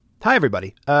Hi,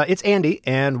 everybody. It's Andy,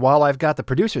 and while I've got the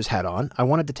producer's hat on, I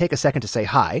wanted to take a second to say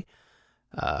hi.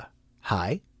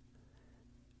 Hi.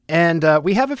 And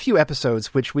we have a few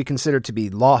episodes which we consider to be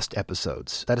lost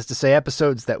episodes. That is to say,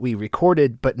 episodes that we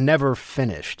recorded but never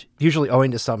finished, usually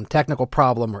owing to some technical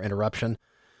problem or interruption.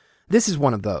 This is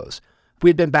one of those.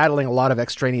 We had been battling a lot of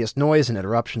extraneous noise and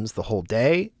interruptions the whole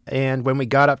day, and when we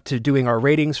got up to doing our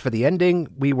ratings for the ending,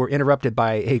 we were interrupted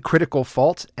by a critical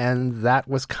fault, and that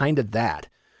was kind of that.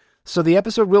 So the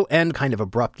episode will end kind of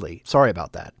abruptly. Sorry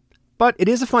about that. But it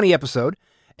is a funny episode,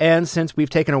 and since we've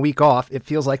taken a week off, it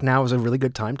feels like now is a really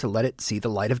good time to let it see the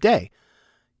light of day.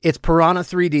 It's Piranha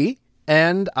 3D,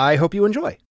 and I hope you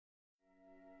enjoy.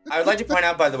 I would like to point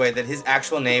out, by the way, that his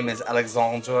actual name is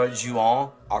Alexandre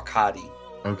Juan Arcadi.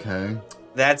 Okay.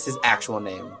 That's his actual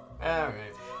name. All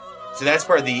right. So that's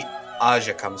where the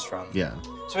Aja comes from. Yeah.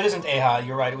 So it isn't Eha.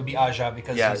 You're right. It would be Aja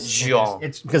because Jean.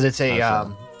 It's because it's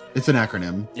a... It's an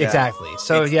acronym. Yeah. Exactly.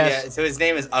 So, yes. Yeah, so his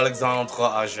name is Alexandre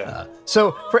Aja.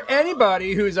 So, for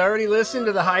anybody who's already listened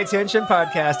to the High Tension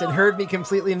podcast and heard me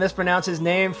completely mispronounce his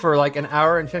name for like an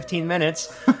hour and 15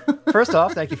 minutes, first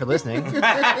off, thank you for listening.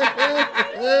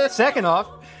 Second off,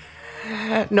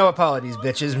 no apologies,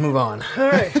 bitches. Move on. All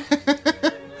right.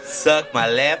 Suck my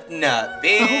left nut,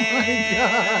 bitch. Oh my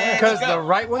God. Because the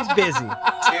right one's busy. 2,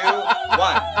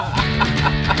 1.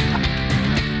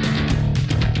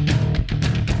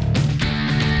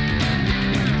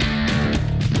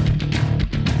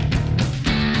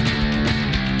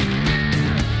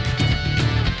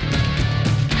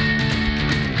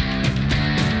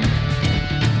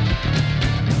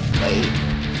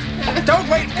 Don't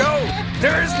wait, go!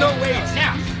 There is no wait.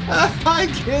 Now. Hi,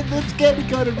 kid. It's Candy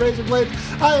Coated Razor Blades.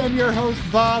 I am your host,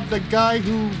 Bob, the guy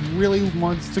who really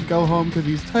wants to go home because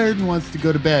he's tired and wants to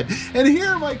go to bed. And here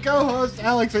are my co-hosts,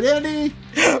 Alex and Andy.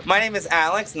 My name is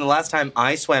Alex, and the last time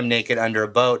I swam naked under a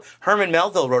boat, Herman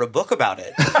Melville wrote a book about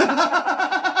it.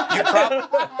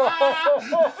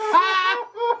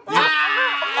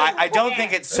 I don't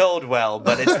think it sold well,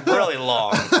 but it's really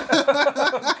long.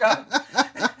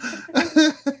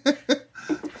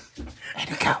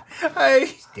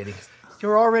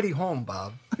 You're already home,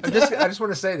 Bob. I just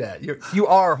want to say that. You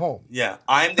are home. Yeah,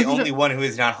 I'm the only one who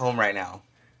is not home right now.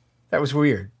 That was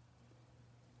weird.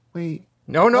 Wait.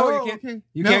 No, Oh, you can't. okay.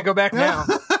 You No. can't go back now.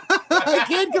 I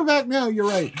can't come back now. You're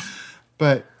right.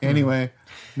 But anyway.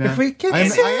 No. If we can I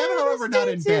am, however, not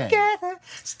in bed. together,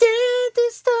 stand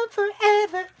this storm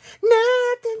forever.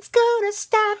 Nothing's gonna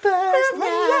stop us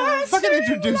now. Fucking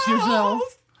introduce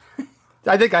yourself.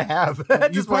 I think I have.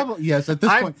 You probably, yes, at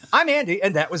this point. I'm Andy,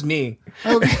 and that was me.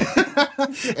 Okay.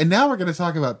 And now we're going to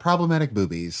talk about problematic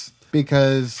boobies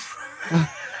because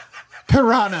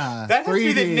Piranha. That has to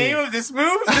be 3D. the name of this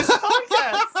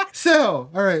podcast. So,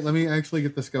 all right, let me actually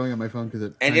get this going on my phone because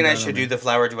it. Andy and I timed out should on do me. the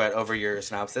flower duet over your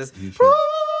synopsis. You should.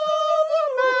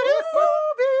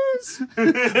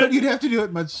 But you'd have to do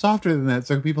it much softer than that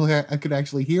so people could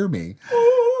actually hear me.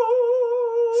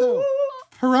 So,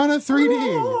 Piranha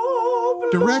 3D.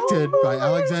 Directed by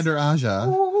Alexander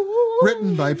Aja.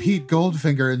 Written by Pete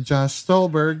Goldfinger and Josh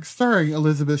Stolberg. Starring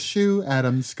Elizabeth Shue,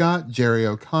 Adam Scott, Jerry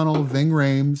O'Connell, Ving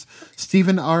Rhames,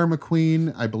 Stephen R.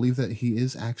 McQueen. I believe that he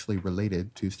is actually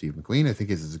related to Steve McQueen. I think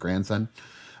he's his grandson.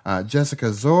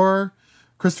 Jessica Zor,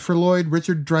 Christopher Lloyd,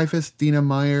 Richard Dreyfuss, Dina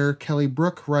Meyer, Kelly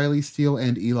Brook, Riley Steele,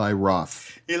 and Eli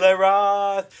Roth. Eli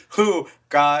Roth, who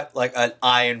got like an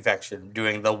eye infection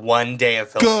doing the one day of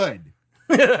filming.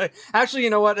 Good. Actually, you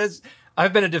know what?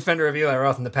 I've been a defender of Eli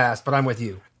Roth in the past, but I'm with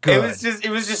you. Good. It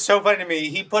was just so funny to me.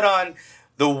 He put on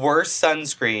the worst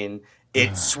sunscreen.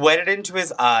 It sweated into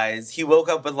his eyes. He woke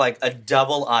up with like a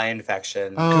double eye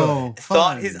infection. Oh,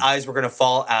 Thought fun. his eyes were gonna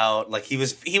fall out. Like he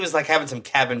was like having some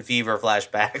cabin fever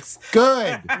flashbacks.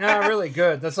 Good. No, really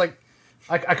good. That's like,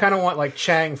 I kind of want like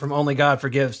Chang from Only God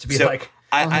Forgives to be So, like,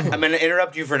 I'm going to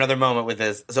interrupt you for another moment with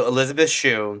this. So Elizabeth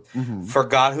Shue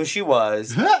forgot who she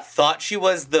was, thought she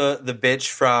was the bitch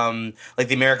from like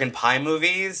the American Pie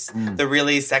movies, the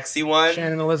really sexy one.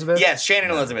 Shannon Elizabeth? Yes,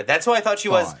 Shannon Elizabeth. That's who I thought she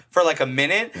was Thought. for like a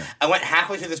minute. Yeah. I went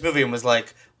halfway through this movie and was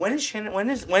like, when is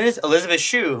Elizabeth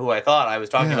Shue, who I thought I was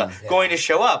talking about, going to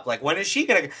show up? Like, when is she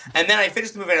going to... And then I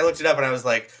finished the movie and I looked it up and I was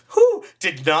like, who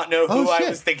did not know who I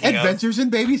was thinking Adventures in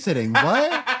Babysitting.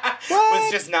 What?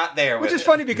 was just not there which with is it.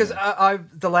 funny because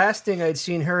the last thing I'd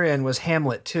seen her in was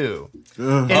Hamlet 2.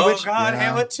 Ugh. In Oh, which, God,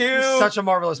 Hamlet 2. Such a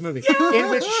marvelous movie. In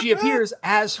which she appears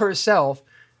as herself,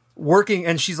 working,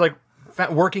 and she's like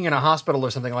working in a hospital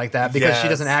or something like that because she Yes.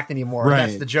 doesn't act anymore. Right.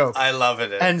 That's the joke. I love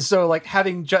it. And so, like,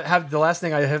 have the last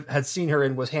thing I had seen her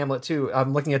in was Hamlet 2.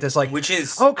 I'm looking at this like, Which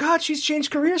is- oh god, she's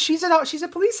changed careers. She's a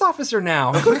police officer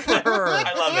now. Good for her.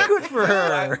 I love it. Good for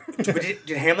her. But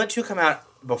did Hamlet 2 come out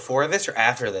before this or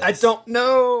after this? I don't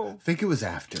know. I think it was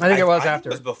after. I think it was I after.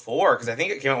 Think it was before because I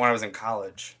think it came out when I was in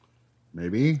college.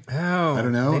 Maybe. Oh, I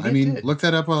don't know. maybe I it mean, did. look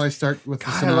that up while I start with the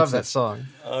God, I synopsis. love that song.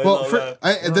 Well,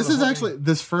 this is actually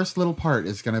this first little part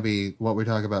is going to be what we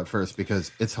talk about first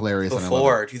because it's hilarious. And I love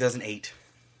Before 2008.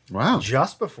 it. Wow.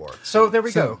 Just before. So there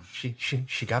we So- go.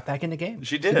 She got back in the game.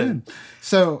 She did.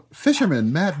 So,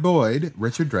 fisherman Matt Boyd,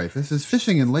 Richard Dreyfuss, is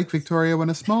fishing in Lake Victoria when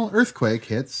a small earthquake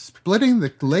hits, splitting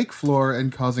the lake floor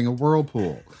and causing a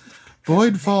whirlpool.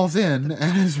 Boyd falls in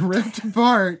and is ripped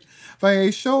apart by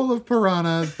a shoal of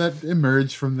piranha that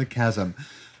emerged from the chasm.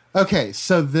 Okay,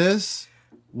 so this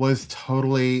was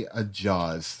totally a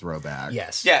Jaws throwback.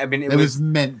 Yes. Yeah, I mean, It was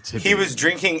meant to be. He was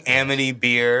drinking Amity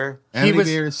beer. Andy he was-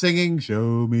 Beer singing,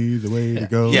 "Show me the way to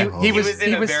go." Yeah, home." he was in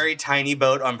he a was- very tiny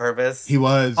boat on purpose. He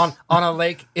was. On a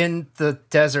lake in the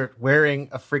desert wearing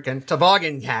a freaking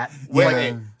toboggan hat.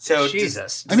 Yeah. So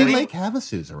Jesus. I mean, does Lake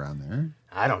Havasu's around there.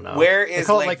 I don't know. Where They is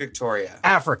call it, Lake Victoria?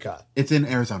 Africa. It's in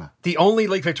Arizona. The only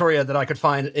Lake Victoria that I could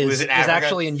find Was is it Africa?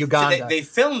 actually in So Uganda. they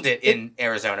filmed it in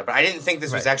Arizona, but I didn't think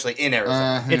this was Right. actually in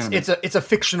Arizona. Hang on a minute. it's a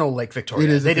fictional Lake Victoria.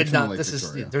 It is a They did fictional not. Lake This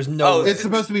Victoria. is there's no. Oh, It's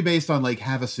supposed to be based on Lake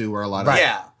Havasu, where a lot of Right.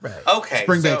 Yeah. Right. Okay.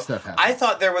 Spring break so stuff happens. I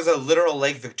thought there was a literal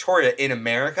Lake Victoria in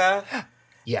America.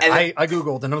 yeah. and I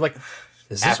googled and I'm like,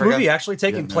 is this Africa? movie actually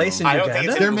taking Yeah, place in I don't Uganda?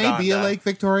 think it's There may be a Uganda. Lake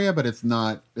Victoria, but it's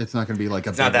not. It's not going to be like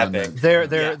a. It's not that big.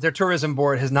 Their tourism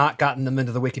board has not gotten them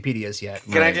into the Wikipedias yet.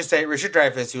 Can I Right. just say, Richard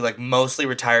Dreyfuss, who like mostly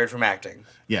retired from acting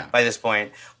Yeah. by this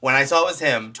point, when I saw it was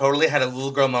him, totally had a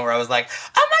little girl moment where I was like,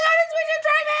 "Oh my God, it's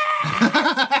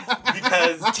Richard Dreyfuss!"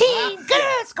 Because Team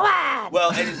Girl Squad.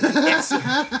 well, I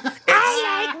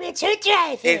like Richard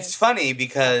Dreyfuss. it's funny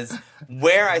because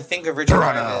where I think of Richard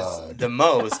Dreyfuss the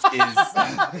most is.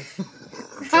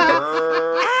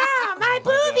 Ah, my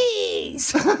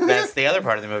boobies. That's the other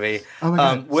part of the movie. Oh my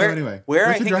God. Where So anyway, where I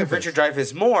Richard think of Dreyfuss. Richard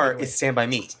Dreyfuss more is Stand By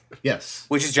Me, Yes.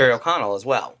 which is Jerry O'Connell as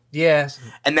well. Yes.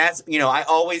 And that's, I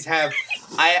always have,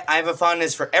 I have a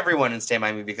fondness for everyone in Stand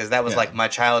By Me because that was Yeah. like my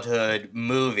childhood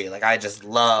movie. Like I just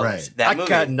loved Right. that I movie.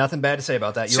 got nothing bad to say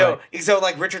about that. You're So, right.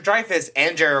 like Richard Dreyfuss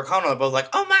and Jerry O'Connell are both like,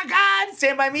 oh my God,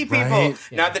 Stand By Me people. Right.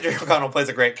 Not that Jerry O'Connell plays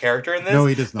a great character in this. No,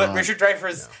 he does But not. Richard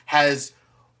Dreyfuss has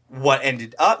what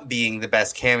ended up being the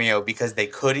best cameo because they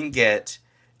couldn't get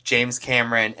James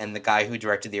Cameron and the guy who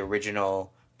directed the original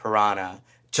Piranha.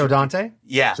 Joe Dante?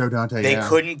 Yeah. Joe Dante, They yeah.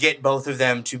 couldn't get both of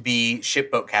them to be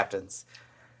shipboat captains.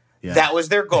 Yeah. That was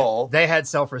their goal. They had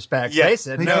self-respect. Yeah. They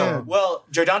said They no. did. Well,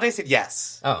 Joe Dante said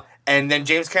yes. Oh. And then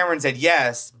James Cameron said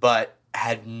yes, but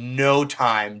had no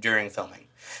time during filming.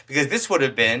 Because this would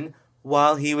have been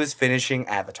while he was finishing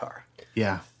Avatar.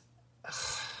 Yeah.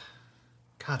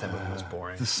 God, that movie was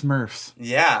boring. The Smurfs.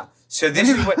 Yeah. So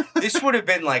this would have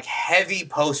been like heavy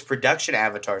post-production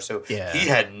Avatar. So Yeah. he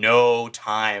had no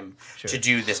time Sure. to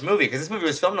do this movie. Because this movie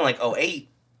was filmed in like 2008.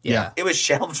 Yeah. It was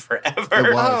shelved forever.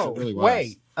 It was. Oh, It really was.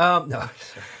 wait. No.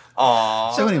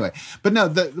 Aww. So anyway, but no,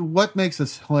 what makes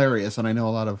this hilarious, and I know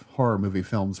a lot of horror movie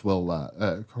films will,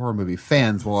 horror movie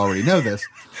fans will already know this.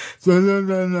 So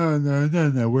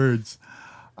no words.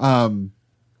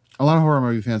 A lot of horror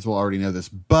movie fans will already know this,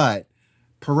 but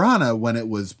Piranha, when it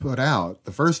was put out,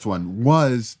 the first one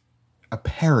was a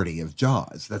parody of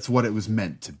Jaws. That's what it was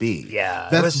meant to be. Yeah,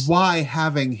 it That's was- why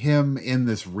having him in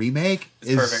this remake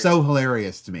is perfect. so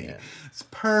hilarious to me. It's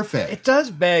perfect. It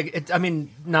does beg, I mean,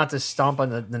 not to stomp on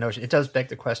the notion, it does beg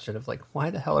the question of, like, why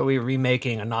the hell are we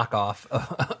remaking a knockoff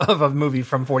of a movie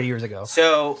from 40 years ago?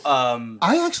 So,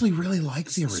 I actually really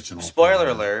like the original. spoiler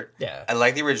alert. Yeah. I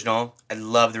like the original. I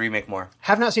love the remake more.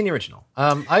 Have not seen the original.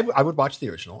 I would watch the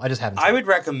original. I just haven't seen I would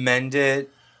recommend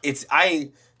it.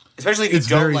 Especially if you It's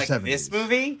don't very like 70s. this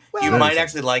movie, you Very might 70s.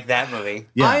 actually like that movie.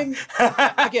 Yeah. I'm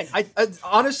again. I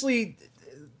honestly,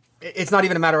 it's not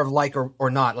even a matter of like or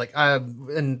not. Like,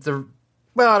 and the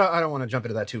well, I don't want to jump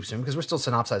into that too soon because we're still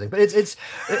synopsizing. But it's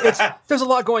there's a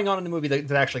lot going on in the movie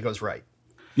that actually goes right.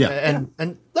 Yeah.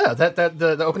 And yeah, that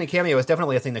the opening cameo is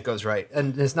definitely a thing that goes right,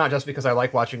 and it's not just because I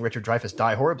like watching Richard Dreyfuss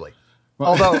die horribly,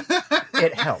 although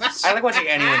it helps. I like watching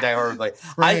anyone die horribly.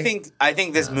 Right. I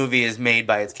think this movie is made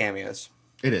by its cameos.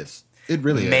 It is. It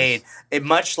really Made is. it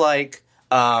much like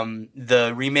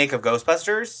the remake of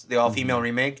Ghostbusters, the all-female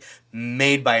remake,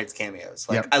 made by its cameos.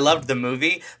 Like, I loved the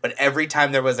movie, but every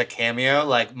time there was a cameo,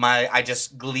 like, I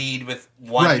just gleed with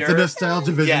wonder. Right, the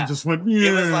nostalgia vision just went,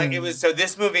 It was so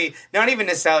this movie, not even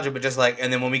nostalgia, but just like,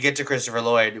 and then when we get to Christopher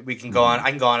Lloyd, we can go on,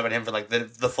 I can go on about him for like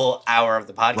the full hour of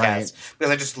the podcast,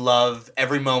 because I just love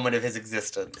every moment of his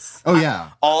existence. Oh,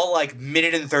 yeah. All like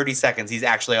minute and 30 seconds, he's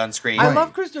actually on screen. I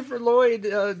love Christopher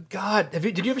Lloyd. God,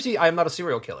 did you ever see I Am Not a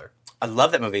Serial Killer? I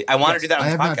love that movie. I want to do that on I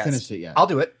this have podcast. not finished it yet. I'll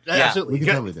do it. Yeah. Absolutely. We can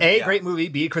totally do it. A, great movie.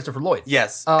 B, Christopher Lloyd.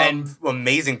 Yes, and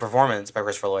amazing performance by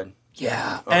Christopher Lloyd.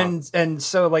 Yeah, and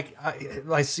so like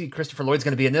I see Christopher Lloyd's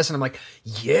going to be in this, and I'm like,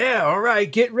 yeah, all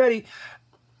right, get ready.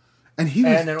 And he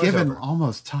was was given over.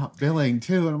 almost top billing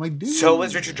too, and I'm like, dude. So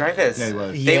was Richard Dreyfuss. Yeah, he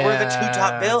was. They were the two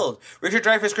top billed. Richard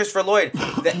Dreyfuss, Christopher Lloyd,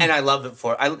 and I love it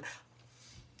for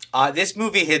this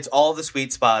movie hits all the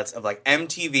sweet spots of like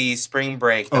MTV Spring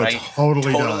Break. That it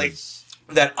totally does.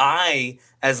 That I,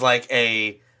 as like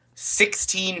a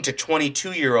 16 to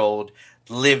 22-year-old,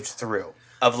 lived through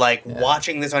of like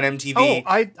watching this on MTV.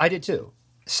 Oh, I did too.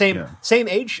 Same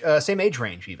age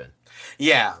range even.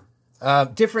 Yeah.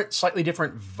 Slightly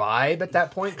different vibe at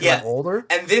that point because I'm older.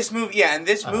 And this movie,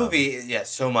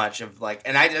 so much of like,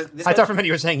 and I thought for a minute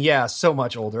you were saying, so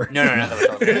much older. No.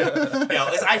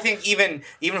 I think even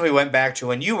if we went back to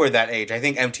when you were that age, I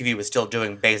think MTV was still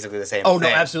doing basically the same thing. Oh, no,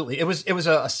 absolutely. It was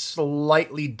a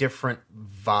slightly different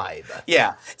vibe.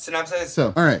 Yeah. Synopsis.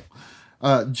 So, all right.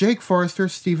 Jake Forrester,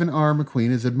 Stephen R. McQueen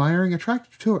is admiring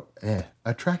attractive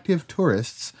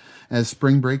tourists as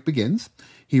spring break begins.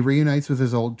 He reunites with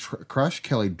his old crush,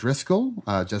 Kelly Driscoll,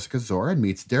 Jessica Zora, and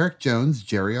meets Derek Jones,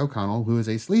 Jerry O'Connell, who is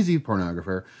a sleazy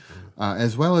pornographer,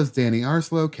 as well as Danny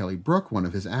Arslow, Kelly Brook, one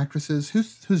of his actresses,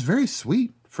 who's very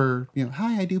sweet for,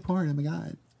 hi, I do porn. Oh my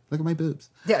God. Look at my boobs.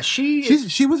 Yeah, she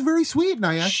was very sweet,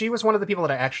 Naya. She was one of the people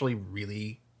that I actually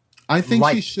really I think she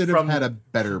liked should have had a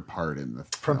better part in the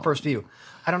film. From first view.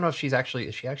 I don't know if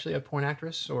is she actually a porn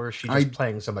actress or is she just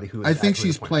playing somebody who is I think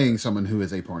she's playing someone who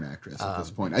is a porn actress at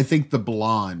this point. I think the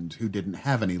blonde who didn't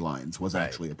have any lines was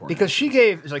actually a porn because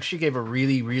actress. she gave a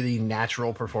really, really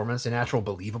natural performance, a natural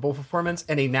believable performance,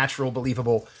 and a natural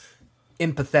believable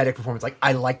empathetic performance. Like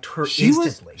I liked her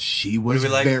instantly. She was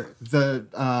the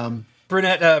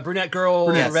brunette girl,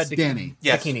 red Danny.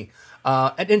 bikini.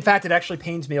 And in fact, it actually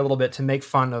pains me a little bit to make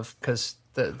fun of because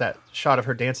that shot of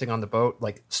her dancing on the boat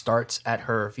like starts at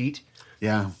her feet.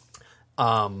 Yeah.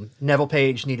 Neville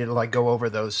Page needed to like go over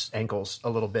those ankles a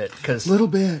little bit because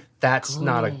that's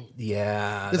not a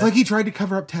It's like he tried to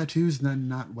cover up tattoos and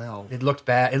not well. It looked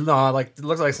bad. It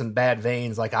looked like some bad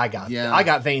veins. Like I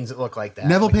got veins that look like that.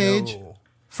 Neville like, Page. No.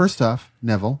 First off,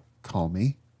 Neville, call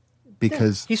me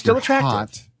because he's still you're attractive.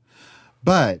 Hot.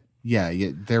 But yeah,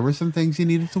 there were some things you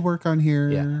needed to work on here.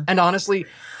 Yeah. And honestly,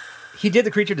 he did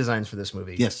the creature designs for this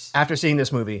movie. Yes. After seeing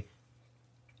this movie,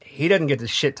 he doesn't get to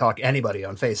shit talk anybody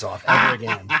on Face Off ever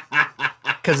again.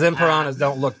 Because them piranhas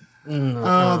don't look.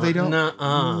 They don't.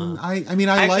 I mean,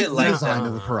 I like the design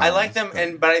of the piranhas. I like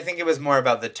them, but I think it was more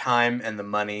about the time and the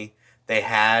money they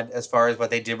had as far as what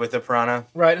they did with the piranha.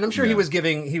 Right, and I'm sure he was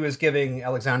giving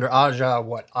Alexander Aja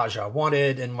what Aja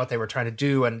wanted and what they were trying to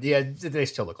do, and they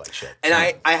still look like shit. And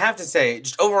I have to say,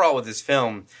 just overall with this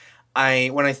film,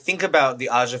 when I think about the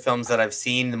Aja films that I've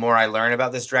seen, the more I learn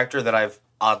about this director that I've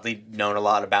oddly known a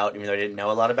lot about, even though I didn't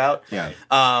know a lot about. Yeah.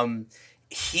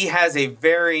 He has a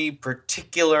very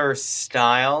particular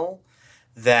style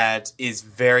that is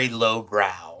very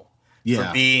lowbrow for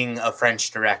being a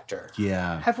French director.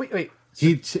 Yeah. Wait.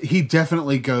 He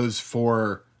definitely goes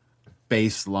for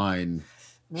baseline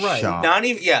shot. Not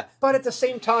even, yeah. But at the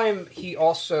same time, he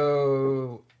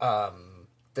also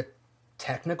the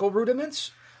technical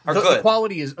rudiments are good. The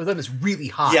quality of them is really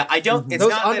high. Yeah, I don't. It's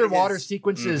those not underwater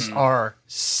sequences are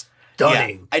stunning.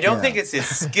 Yeah, I don't think it's his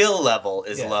skill level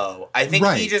is low. I think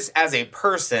he just, as a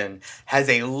person, has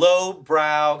a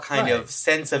low-brow kind of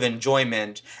sense of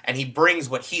enjoyment, and he brings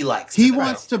what he likes. He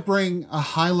wants to bring a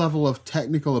high level of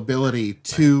technical ability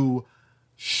to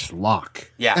schlock.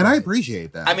 Yeah. And I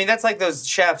appreciate that. I mean, that's like those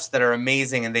chefs that are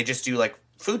amazing, and they just do, like,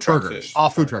 food truck burgers. food.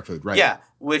 Awful. Food truck food, right. Yeah,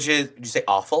 which is, did you say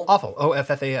awful? Awful.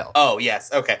 OFFAL. Oh,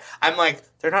 yes. Okay. I'm like,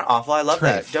 they're not awful. I love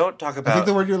that. Don't talk about... I think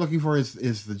the word you're looking for is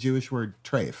the Jewish word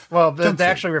treif. Well, they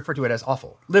actually refer to it as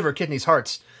awful. Liver, kidneys,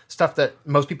 hearts, stuff that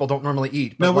most people don't normally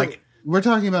eat. But no, we're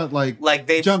talking about like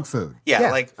junk food.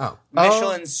 Yeah. Like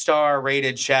Michelin star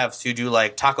rated chefs who do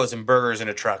like tacos and burgers in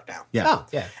a truck now. Yeah. Oh,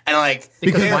 yeah. And like...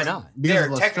 Because why not? They're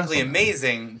technically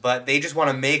amazing, but they just want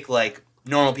to make like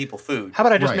normal people food. How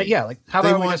about I just make, how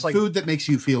about we just like food that makes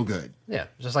you feel good? Yeah,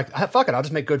 just like, fuck it, I'll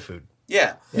just make good food.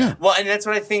 Yeah. Well, and that's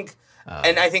what I think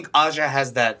And I think Aja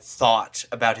has that thought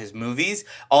about his movies.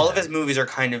 All of his movies are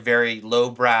kind of very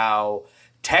lowbrow,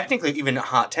 technically even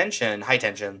high tension.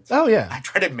 Oh, yeah. I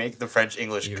try to make the French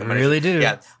English You combination. really do.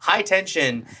 Yeah. High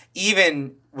tension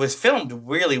even was filmed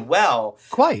really well.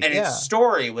 Quite, And yeah. its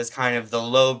story was kind of the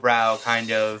lowbrow,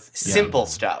 kind of simple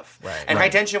stuff. Right. And High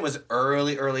Tension was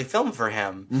early film for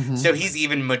him. So he's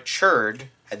even matured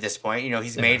at this point. You know,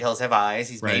 he's made Hills Have Eyes.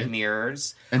 He's Right. made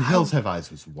Mirrors. And Hills Have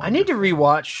Eyes was wonderful. I need to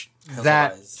rewatch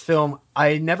that Have Eyes. film.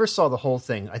 I never saw the whole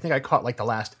thing. I think I caught like the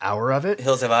last hour of it.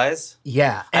 Hills Have Eyes?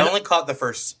 Yeah. I And only caught the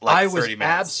first, I 30 was minutes.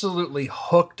 absolutely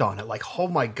hooked on it. Like, oh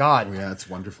my God. Oh, yeah, it's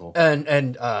wonderful.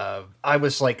 And I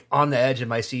was like on the edge of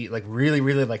my seat, like really,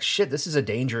 really like, shit, this is a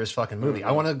dangerous fucking movie.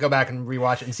 I want to go back and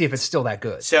rewatch it and see if it's still that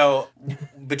good. So,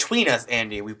 between us,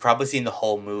 Andy, we've probably seen the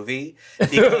whole movie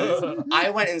because I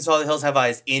went and saw The Hills Have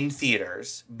Eyes in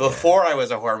theaters before I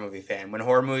was a horror movie fan. When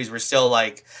horror movies were still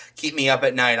like, keep me up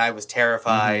at night, I was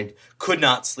terrified, could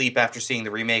not sleep after seeing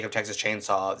the remake of Texas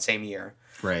Chainsaw the same year.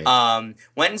 Right.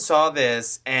 Went and saw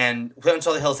this and went and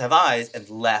saw The Hills Have Eyes and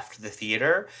left the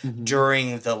theater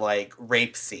during the like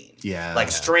rape scene. Yeah. Like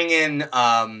stringing,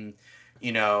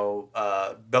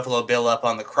 Buffalo Bill up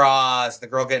on the cross, the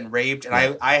girl getting raped. And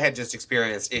I had just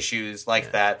experienced issues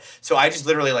like that. So I just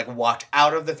literally like walked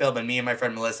out of the film and me and my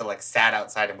friend Melissa like sat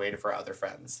outside and waited for other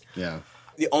friends. yeah.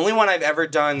 The only one I've ever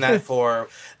done that for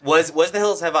was The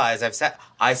Hills Have Eyes.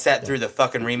 I sat through the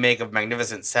fucking remake of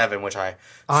Magnificent Seven, which I'm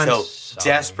so sorry.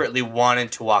 desperately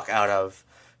wanted to walk out of.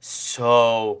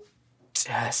 So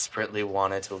desperately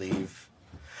wanted to leave.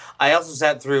 I also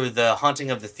sat through The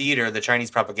Haunting of the Theater, the Chinese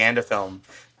propaganda film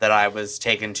that I was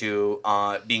taken to,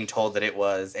 being told that it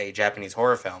was a Japanese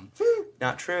horror film.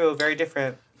 Not true. Very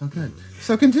different. Oh, good.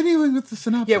 So continuing with the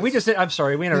synopsis. Yeah, I'm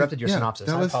sorry, we interrupted your Yeah, synopsis.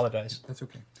 that I was- apologize. That's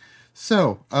okay.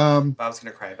 So, Bob's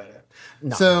gonna cry about it.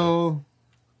 No. So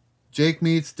Jake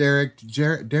meets Derek.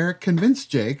 Derek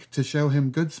convinced Jake to show him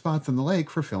good spots on the lake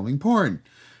for filming porn.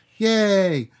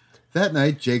 Yay! That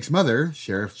night, Jake's mother,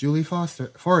 Sheriff Julie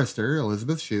Forrester,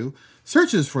 Elizabeth Shue,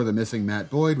 searches for the missing Matt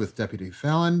Boyd with Deputy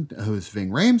Fallon, who's Ving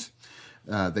Rhames.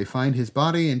 They find his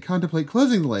body and contemplate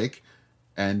closing the lake,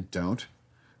 and don't.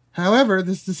 However,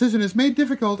 this decision is made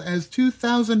difficult as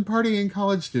 2,000 partying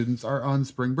college students are on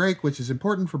spring break, which is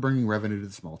important for bringing revenue to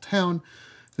the small town.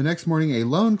 The next morning, a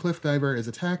lone cliff diver is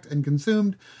attacked and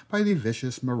consumed by the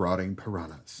vicious, marauding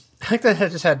piranhas. I think that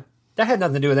had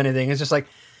nothing to do with anything. It's just like,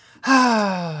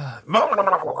 and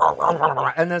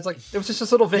then it's like, it was just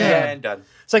this little vignette. And done.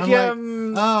 It's like,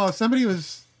 I'm oh, somebody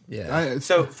was... Yeah.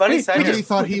 So, funny side Somebody note.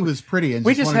 thought he was pretty and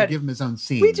we just just wanted had- to give him his own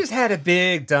scene. We just had a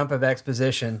big dump of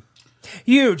exposition.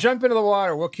 You jump into the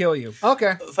water, we'll kill you.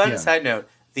 Okay. Funny Yeah. side note,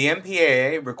 the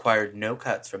MPAA required no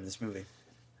cuts from this movie.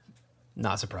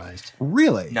 Not surprised.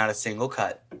 Really? Not a single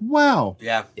cut. Wow.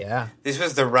 Yeah. Yeah. This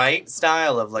was the right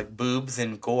style of like boobs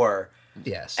and gore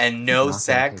Yes. and no Knock on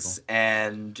sex people.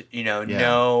 and, Yeah.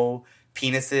 no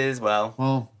penises. Well,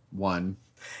 Well, one.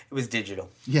 it was digital.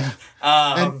 Yeah.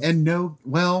 And no,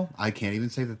 well, I can't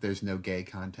even say that there's no gay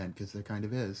content because there kind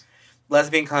of is.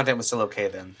 Lesbian content was still okay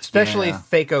then. Especially Yeah.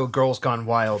 Fako Girls Gone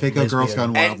Wild. Fako lesbian. Girls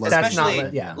Gone Wild. And That's especially,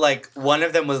 not- yeah. like, one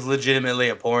of them was legitimately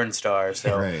a porn star.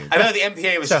 So Right. I know the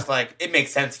MPAA was So- just like, it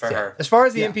makes sense for her. As far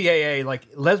as the Yeah. MPAA, like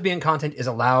lesbian content is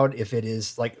allowed if it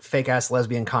is like fake ass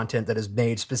lesbian content that is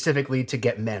made specifically to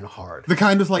get men hard. The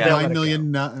kind with like Yeah. 9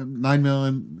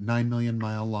 million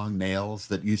mile long nails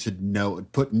that you should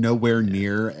put nowhere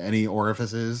near any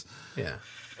orifices. Yeah.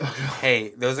 Hey,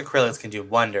 those acrylics can do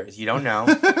wonders. You don't know.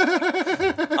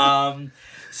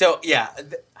 So yeah,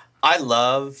 I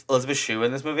love Elizabeth Shue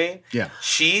in this movie. Yeah.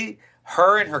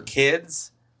 Her and her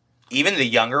kids, even the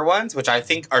younger ones, which I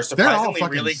think are all surprisingly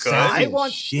fucking really good.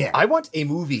 sassy. I want a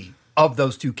movie of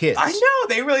those two kids. I know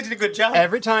they really did a good job.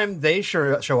 Every time they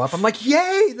show up, I'm like,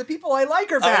 yay, the people I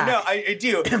like are back. I know, I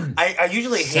do. I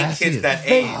usually hate Sassy kids as that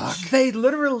They, age. they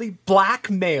literally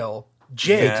blackmail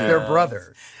Jake, Yeah. their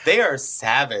brother. They are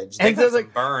savage. They And got they're some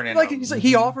like, burn in like them. he's like,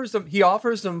 he offers them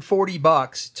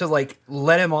 $40 to like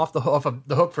let him off the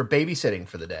hook for babysitting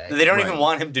for the day. They don't Right. even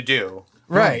want him to do.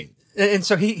 Right. And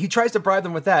so he tries to bribe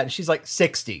them with that, and she's like,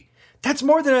 60. That's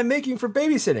more than I'm making for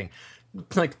babysitting.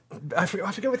 Like, I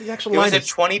forget what the actual It line was a is.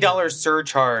 $20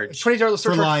 surcharge. $20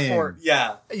 surcharge lying. for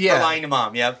Yeah. Yeah. For lying to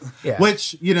mom. Yep. yeah.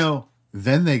 Which,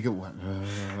 then they go.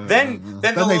 Then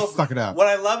they fuck it up. What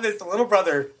I love is the little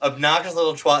brother, obnoxious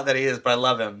little twat that he is, but I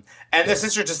love him. And the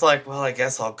sister just like, well, I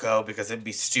guess I'll go because it'd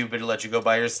be stupid to let you go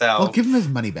by yourself. Well, give him his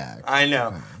money back. I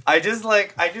know.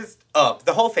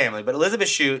 The whole family, but Elizabeth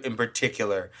Shue in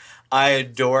particular, I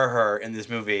adore her in this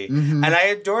movie. Mm-hmm. And I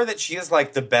adore that she is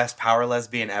like the best power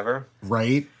lesbian ever.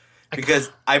 Right?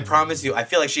 because I promise you, I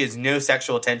feel like she has no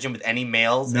sexual tension with any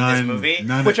males in this movie.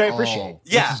 None Which at I appreciate. all.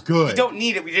 Yeah, Which is good. We don't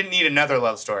need it. We didn't need another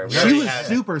love story. We She already was had it.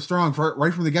 super strong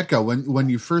right from the get go. When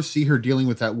you first see her dealing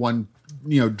with that one,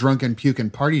 drunken puking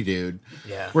party dude,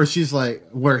 where he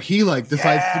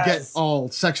decides to get all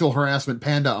sexual harassment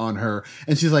panda on her,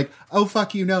 and she's like, "Oh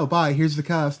fuck you, no, bye. Here's the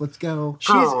cuffs. Let's go."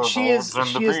 She is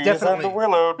definitely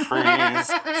willow trees,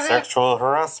 sexual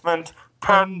harassment.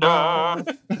 Panda.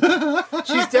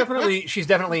 she's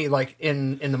definitely like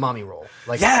in the mommy role.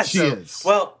 Like Yes, she is.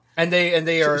 Well, and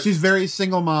they are She's very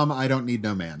single mom. I don't need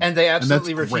no man. and they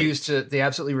absolutely that's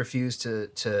refuse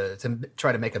to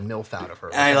try to make a MILF out of her.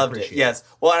 and I loved it. Yes.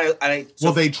 Well,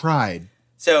 they tried.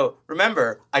 So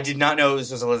remember, I did not know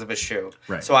this was Elizabeth Shue.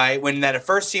 Right. So when that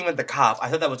first scene with the cop, I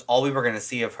thought that was all we were going to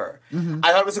see of her. Mm-hmm.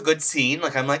 I thought it was a good scene.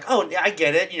 Like I'm like, oh, yeah, I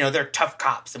get it. They're tough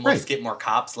cops, and we'll just get more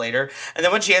cops later. And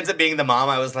then when she ends up being the mom,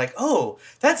 I was like, oh,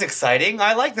 that's exciting.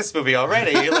 I like this movie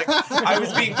already. Like I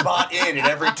was being bought in at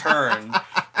every turn.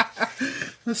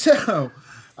 So,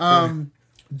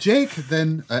 Jake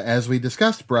then, as we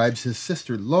discussed, bribes his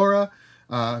sister Laura,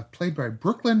 played by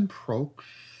Brooklyn Proulx.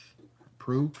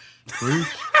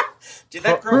 Did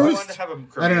that girl Proust? want to have a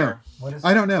career? I don't know. What is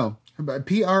I don't know.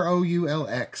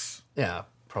 Proulx. Yeah,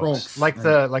 Proulx. like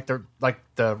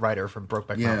the writer from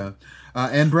Brokeback Mountain. Yeah.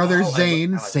 And brother Oh,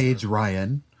 Zane, I like Sage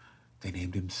Ryan. They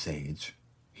named him Sage.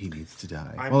 He needs to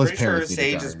die. I'm his pretty sure parents need to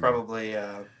Sage die. is probably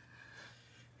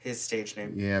his stage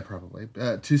name. Yeah, probably.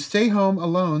 To stay home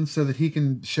alone so that he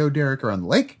can show Derek around the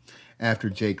lake.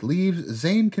 After Jake leaves,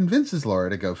 Zane convinces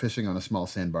Laura to go fishing on a small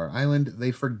sandbar island.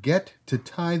 They forget to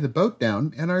tie the boat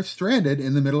down and are stranded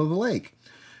in the middle of the lake.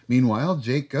 Meanwhile,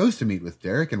 Jake goes to meet with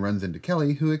Derek and runs into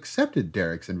Kelly, who accepted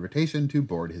Derek's invitation to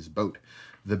board his boat,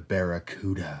 the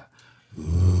Barracuda.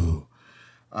 Ooh.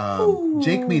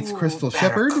 Jake meets Crystal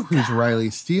Shepard, who's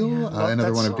Riley Steele,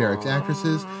 another one of Derek's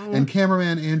actresses, and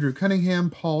cameraman Andrew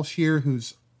Cunningham, Paul Scheer,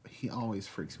 he always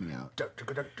freaks me out.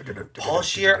 Paul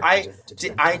Scheer, I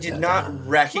did not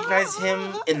recognize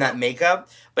him in that makeup,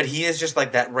 but he is just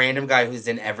like that random guy who's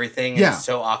in everything and is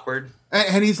so awkward.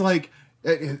 And he's like,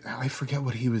 I forget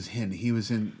what he was in. He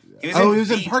was in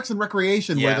Parks and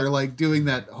Recreation, where they're like doing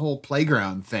that whole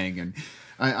playground thing, and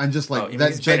I'm just like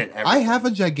I have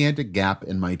a gigantic gap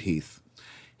in my teeth.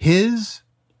 His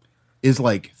is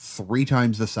like 3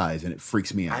 times the size, and it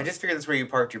freaks me out. I just figured that's where you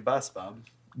parked your bus, Bob.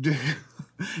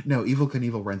 No, Evel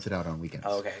Knievel rents it out on weekends.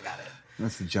 Oh, okay, got it.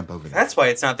 That's the jump over there. That's why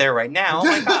it's not there right now. Oh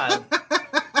my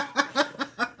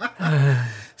god.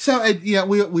 So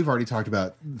we've already talked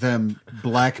about them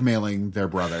blackmailing their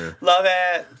brother. Love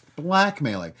it.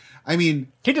 Blackmailing. I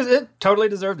mean, He totally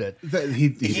deserved it. He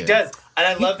does, and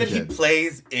I love that he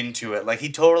plays into it. Like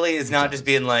he totally is not just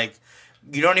being like,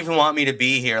 "You don't even want me to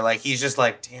be here." Like he's just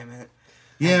like, "Damn it."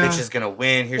 Yeah, bitch is gonna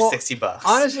win. Here's $60.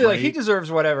 Honestly, like he deserves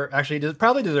whatever. Actually, he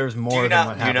probably deserves more than what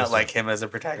happens. Do you not like him as a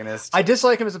protagonist? I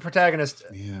dislike him as a protagonist.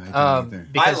 Yeah, I don't either.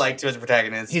 I liked him as a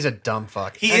protagonist. He's a dumb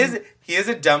fuck. He is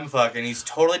a dumb fuck, and he's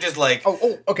totally just like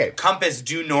okay. Compass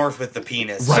due north with the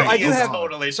penis. Right. So I do have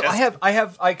totally. So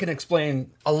I can explain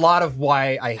a lot of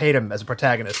why I hate him as a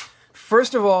protagonist.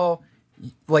 First of all,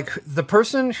 like the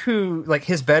person who, like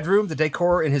his bedroom, the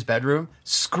decor in his bedroom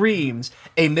screams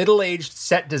a middle-aged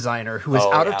set designer who is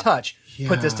out of touch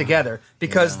put this together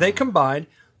because they combined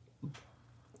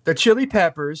the Chili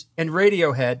Peppers and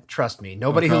Radiohead. Trust me,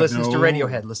 nobody who listens to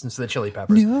Radiohead listens to the Chili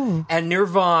Peppers. No. And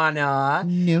Nirvana.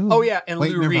 No. Oh yeah, and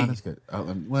Lou Nirvana's Reed.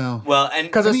 good. Well, and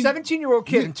Because a 17-year-old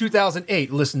kid in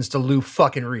 2008 listens to Lou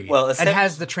fucking Reed and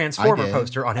has the Transformer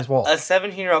poster on his wall. A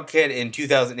 17-year-old kid in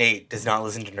 2008 does not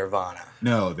listen to Nirvana.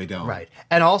 No, they don't. Right.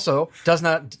 And also does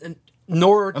not,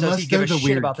 nor does Unless he give a they're the shit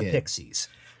weird about kid. the Pixies.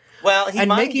 Well,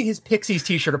 making his Pixies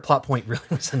t-shirt a plot point really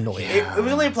was annoying. It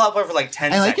was only a plot point for like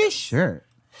 10 I like seconds. his shirt.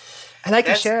 I like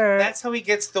his shirt. That's how he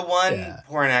gets the one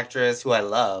porn actress who I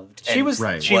loved. She was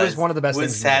one of the best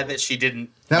things. Was sad that she didn't.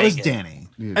 That was make it. Danny.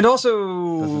 And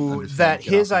also that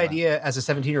get his off of that. idea as a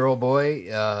 17-year-old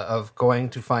boy of going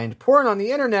to find porn on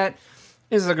the internet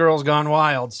is the Girls Gone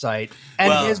Wild site.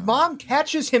 And his mom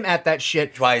catches him at that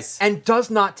shit twice and does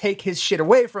not take his shit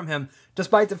away from him,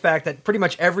 despite the fact that pretty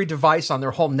much every device on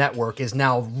their home network is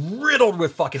now riddled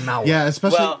with fucking malware. Yeah,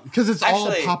 especially because it's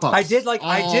actually, all pop-ups. I did like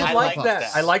pop-ups.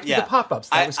 that. I liked the pop-ups.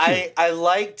 That was cute. I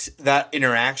liked that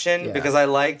interaction because I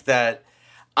liked that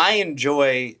I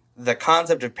enjoy the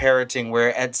concept of parroting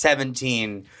where at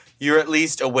 17 you're at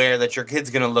least aware that your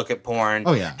kid's going to look at porn.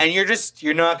 Oh, yeah. And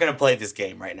you're not going to play this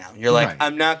game right now. You're like, Right.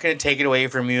 I'm not going to take it away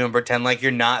from you and pretend like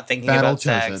you're not thinking Battle about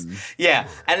chosen. sex. Yeah.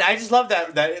 And I just love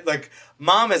that like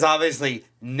mom is obviously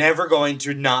never going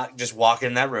to not just walk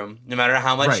in that room, no matter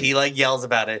how much Right. he like yells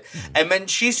about it. And then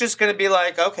she's just going to be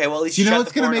like, okay, well, at least You know shut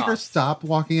what's the going to porn make her off. stop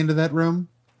walking into that room?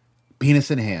 Penis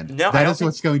in hand. No, I that don't is think-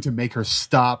 what's going to make her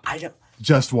stop I don't.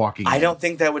 just walking I in. don't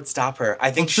think that would stop her. I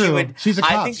think Well, she true. would. She's a I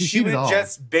cop. think She's she seen it would all.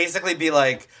 just basically be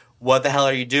like, "What the hell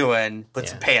are you doing? Put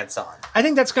some pants on." I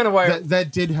think that's kind of why.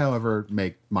 That did, however,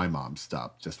 make my mom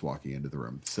stop just walking into the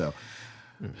room. So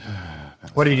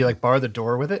What did you like? Bar the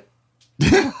door with it?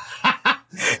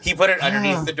 He put it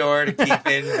underneath the door to keep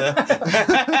in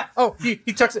the. Oh, he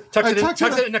tucks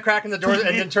it in a crack in the door, and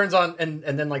then turns on and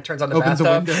then like turns on the opens the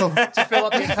bathtub window. to fill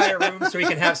up the entire room so he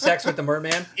can have sex with the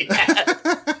merman.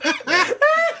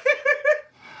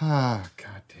 Ah,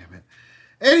 god damn it.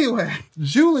 Anyway,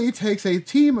 Julie takes a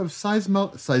team of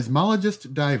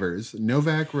seismologist divers,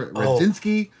 Novak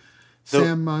Radzinski,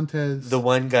 Sam Montez. The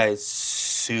one guy is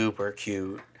super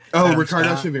cute.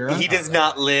 Ricardo Chavira. He does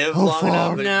not live Oh, long fuck.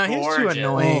 enough. But No, he was too gorgeous.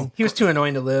 annoying. He was too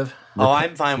annoying to live. Oh,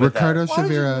 I'm fine with Ricardo that. Why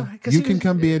would you- Shavira, 'cause you he can was-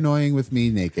 come be annoying with me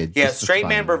naked. Yeah, Just straight fine.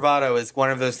 man bravado is one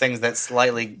of those things that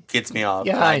slightly gets me off.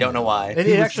 Yeah, I don't know why. It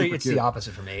He was actually, super it's cute. the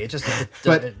opposite for me. It just,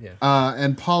 But yeah.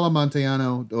 and Paula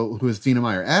Montaiano, who is Dina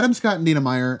Meyer. Adam Scott and Dina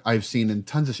Meyer, I've seen in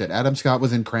tons of shit. Adam Scott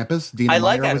was in Krampus. Dina I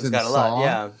like Meyer Adam was in Scott a Saw. lot.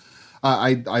 Yeah.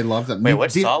 I love that. Wait,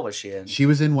 what Saw was she in? She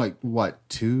was in what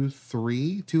 2,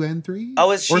 and 3?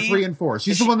 Oh, is or she- 3 and 4?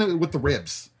 She's the one with the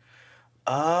ribs.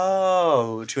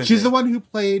 Oh, 2 and She's 3. the one who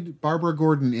played Barbara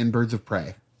Gordon in Birds of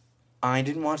Prey. I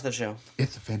didn't watch the show.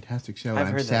 It's a fantastic show. I've and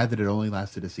I'm heard sad that it only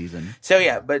lasted a season. So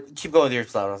yeah, but keep going with your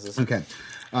synopsis. Okay.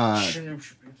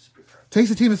 Takes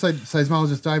a team of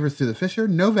seismologist divers to the fissure.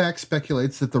 Novak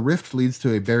speculates that the rift leads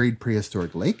to a buried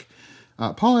prehistoric lake.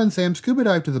 Paula and Sam scuba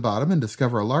dive to the bottom and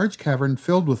discover a large cavern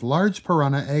filled with large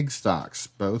piranha egg stalks.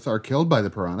 Both are killed by the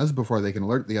piranhas before they can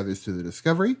alert the others to the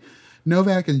discovery.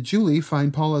 Novak and Julie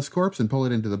find Paula's corpse and pull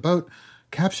it into the boat,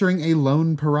 capturing a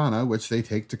lone piranha, which they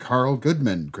take to Carl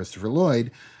Goodman, Christopher Lloyd,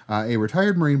 a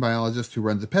retired marine biologist who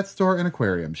runs a pet store and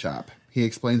aquarium shop. He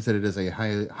explains that it is a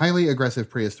highly aggressive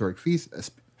prehistoric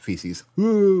feces.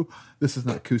 Ooh, this is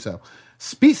not Kuso.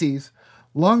 Species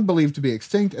long believed to be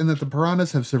extinct, and that the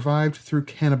piranhas have survived through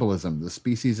cannibalism. The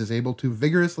species is able to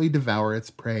vigorously devour its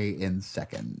prey in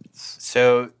seconds.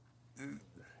 So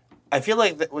I feel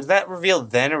like was that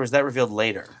revealed then or was that revealed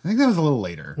later? I think that was a little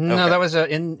later. No, Okay. that was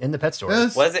in the pet store.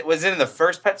 Yes. Was it in the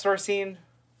first pet store scene?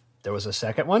 There was a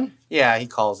second one. Yeah, he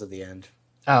calls at the end.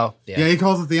 Oh, yeah. Yeah, he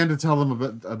calls at the end to tell them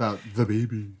about the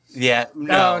baby. Yeah,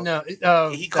 no, No. Oh,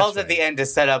 He calls that's at the right. end to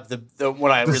set up the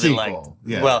what I The really sequel, liked.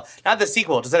 yeah. Well, not the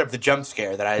sequel, to set up the jump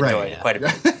scare that I Right, enjoyed yeah. quite a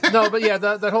bit. No, but yeah,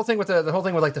 the whole thing with the whole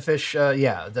thing with like the fish.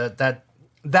 Yeah, that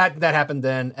happened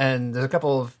then, and there's a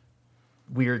couple of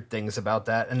weird things about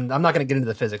that, and I'm not going to get into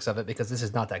the physics of it because this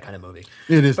is not that kind of movie.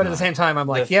 It is But not. at the same time, I'm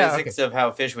like, The yeah, physics okay. of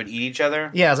how fish would eat each other.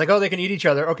 Yeah, it's like, oh, they can eat each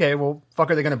other. Okay, well, fuck,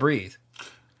 are they going to breathe?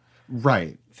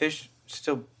 Right. Fish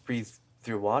still breathe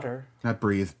through water. Not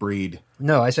breed.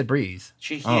 No, I said breathe.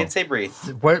 He Oh. didn't say breathe.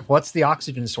 What's the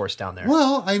oxygen source down there?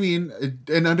 Well, I mean,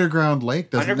 an underground lake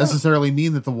doesn't Underground- necessarily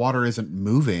mean that the water isn't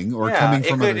moving or coming it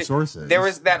from could- other sources. There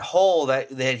was that hole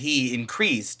that he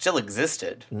increased still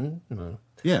existed.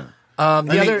 yeah.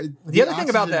 The other thing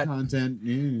about oxygen that, content.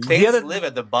 Things The other- live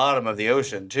at the bottom of the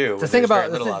ocean too. the thing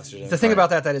about oxygen. the thing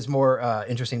about that is more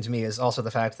interesting to me is also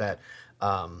the fact that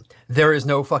there is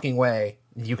no fucking way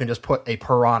you can just put a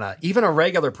piranha, even a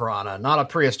regular piranha, not a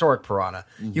prehistoric piranha.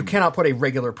 You cannot put a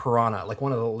regular piranha, like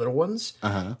one of the little ones,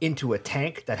 into a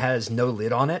tank that has no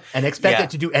lid on it and expect Yeah. it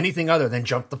to do anything other than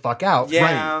jump the fuck out.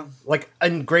 Yeah. Like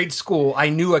in grade school, I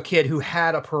knew a kid who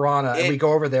had a piranha, and we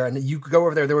go over there, and you could go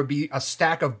over there would be a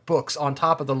stack of books on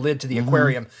top of the lid to the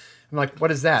aquarium. I'm like,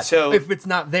 what is that? So- if it's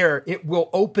not there, it will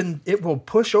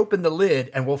push open the lid,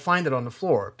 and we'll find it on the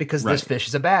floor because this Right. fish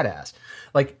is a badass.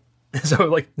 Like, so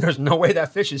like, there's no way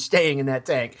that fish is staying in that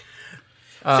tank.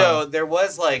 So there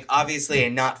was like obviously a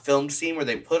not filmed scene where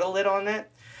they put a lid on it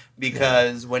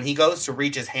because when he goes to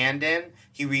reach his hand in,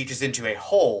 he reaches into a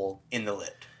hole in the lid.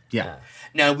 Yeah.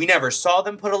 Now we never saw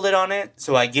them put a lid on it,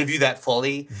 so I give you that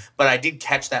fully. But I did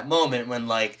catch that moment when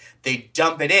like they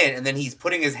dump it in, and then he's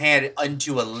putting his hand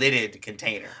into a lidded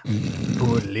container.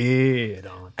 Put a lid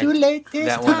on.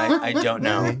 That one I don't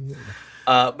know.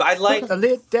 But I like. Put a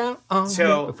lid down on me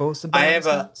So before somebody I have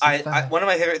starts to one of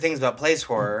my favorite things about place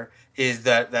horror is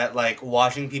that like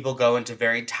watching people go into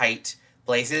very tight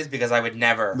places because I would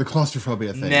never. The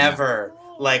claustrophobia thing. Never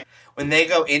Like, when they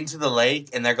go into the lake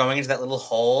and they're going into that little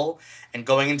hole and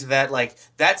going into that, like,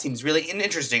 that seems really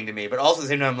interesting to me. But also at the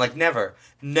same time, I'm like, never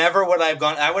would I have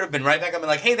gone. I would have been right back up and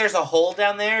like, hey, there's a hole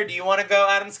down there. Do you want to go,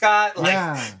 Adam Scott?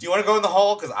 Like, do you want to go in the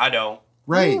hole? Because I don't.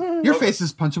 Right. Your face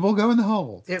is punchable. Go in the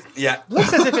hole. It Yeah.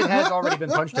 looks as if it has already been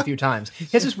punched a few times. He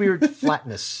has this weird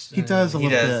flatness. He does a He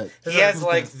little does. bit. He has,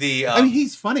 like, the... I mean,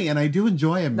 he's funny, and I do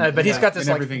enjoy him. No, but he's got this in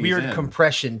like everything he's weird in.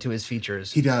 compression to his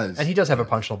features. He does. And he does have a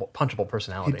punchable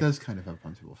personality. He does kind of have a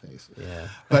punchable face. Yeah.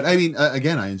 But I mean,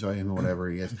 again, I enjoy him or whatever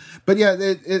he is. But yeah,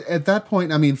 at that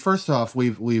point, I mean, first off,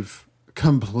 we've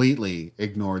completely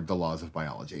ignored the laws of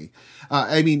biology.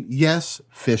 I mean, yes,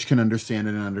 fish can understand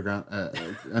an underground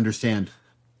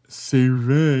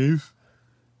survive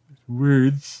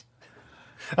words.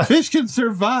 Fish can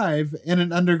survive in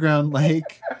an underground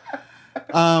lake.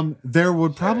 There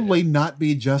would probably not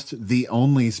be just the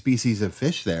only species of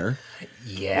fish there.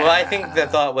 Yeah. Well, I think the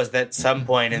thought was that at some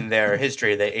point in their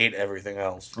history, they ate everything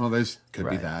else. Well, there's could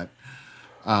be Right. that.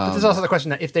 But there's also the question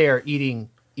that if they are eating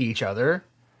each other,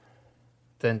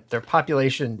 then their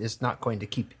population is not going to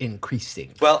keep increasing.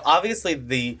 Well, obviously,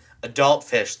 the adult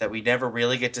fish that we never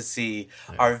really get to see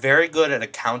are very good at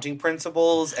accounting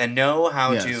principles and know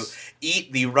how to Yes.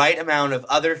 eat the right amount of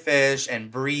other fish and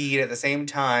breed at the same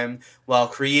time while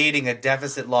creating a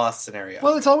deficit loss scenario.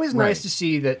 Well, it's always nice Right. to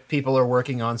see that people are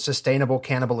working on sustainable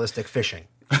cannibalistic fishing.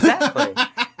 Exactly.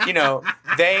 You know,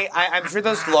 I'm sure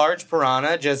those large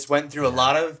piranha just went through a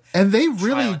lot of And they trial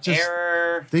really and just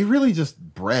error. they really just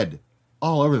bred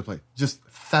all over the place. Just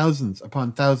thousands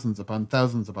upon thousands upon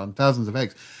thousands upon thousands of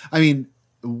eggs. I mean,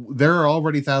 there are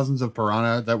already thousands of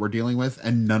piranha that we're dealing with,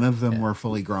 and none of them were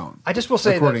fully grown. I just will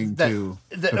say according that, to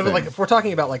that the like thing. if we're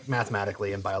talking about like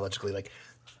mathematically and biologically, like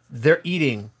they're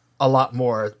eating a lot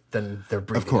more than they're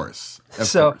breeding. Of course.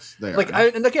 So they like, are.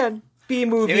 and again, B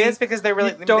movie. Maybe it's because they're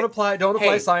really don't apply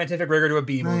Hey, scientific rigor to a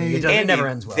B movie. Right. It, doesn't, it Andy, never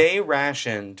ends well. They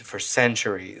rationed for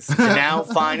centuries to now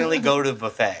finally go to the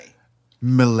buffet.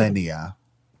 millennia,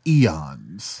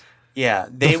 eons, Yeah,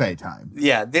 buffet time.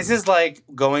 Yeah, this is like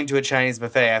going to a Chinese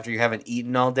buffet after you haven't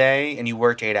eaten all day and you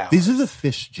worked 8 hours. These are the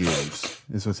fish Jews,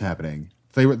 is what's happening.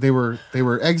 They were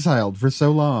exiled for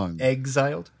so long.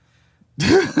 Exiled.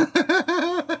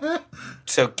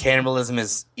 So cannibalism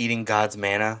is eating God's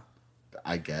manna.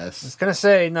 I guess. I was gonna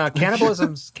say no.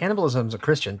 Cannibalism's a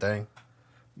Christian thing.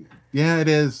 Yeah, it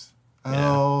is.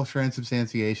 Oh,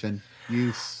 transubstantiation.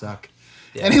 You suck.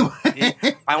 Anyway,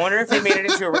 I wonder if they made it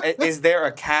into is there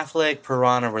a Catholic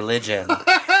piranha religion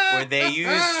where they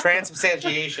use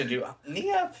transubstantiation to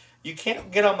Nia, you can't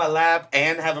get on my lap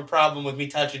and have a problem with me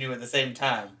touching you at the same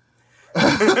time.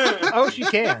 Oh, she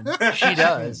can. She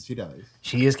does. she does.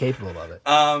 She is capable of it.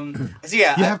 So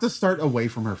yeah, You have to start away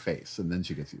from her face, and then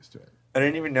she gets used to it. I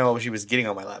didn't even know she was getting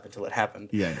on my lap until it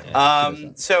happened. Yeah. I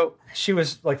know. So She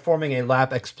was like forming a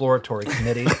lap exploratory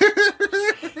committee.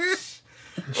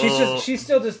 She's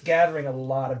still just gathering a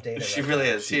lot of data. she right really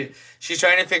now. is. She's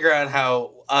trying to figure out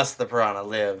how us, the piranha,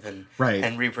 live and Right.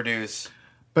 and reproduce.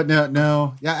 But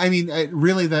no. Yeah, I mean,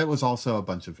 really, that was also a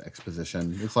bunch of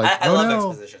exposition. It's like, I oh, love no.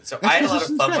 exposition. So I had a lot of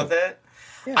Exposition's fun great. with it.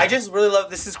 I just really love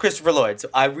this is Christopher Lloyd. So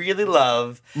I really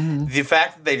love the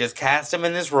fact that they just cast him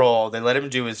in this role. They let him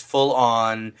do his full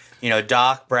on,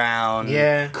 Doc Brown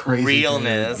Yeah. Crazy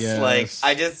realness. dude, yes.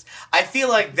 Like I feel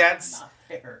like that's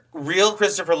real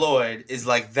Christopher Lloyd is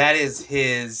like that is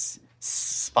his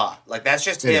spot. Like that's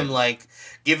just It him. is. Like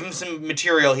give him some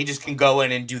material, he just can go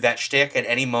in and do that shtick at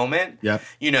any moment. Yep.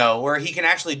 Where he can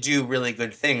actually do really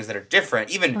good things that are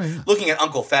different. Even Oh, yeah. looking at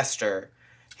Uncle Fester.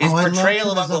 His Oh, I loved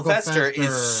portrayal him of as Uncle Uncle Fester is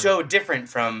Fester. so different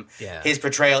from Yeah. his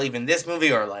portrayal even this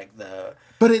movie or like the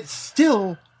But it's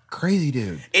still crazy,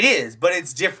 dude. it is, but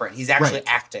it's different. He's actually Right.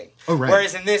 acting. Oh, right.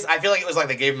 Whereas in this, I feel like it was like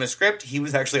they gave him a script. He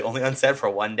was actually only on set for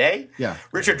 1 day. Yeah.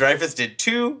 Richard Dreyfuss did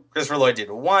 2. Christopher Lloyd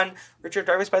did 1. Richard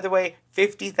Dreyfuss, by the way,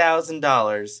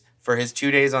 $50,000 for his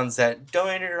 2 days on set.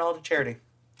 Donated it all to charity.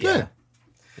 Good.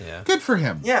 Yeah. Good for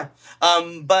him. Yeah.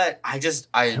 But I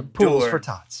Pools adore. for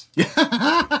tots.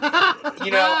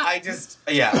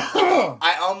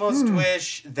 I almost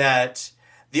wish that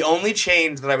the only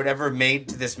change that I would ever have made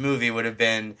to this movie would have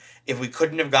been if we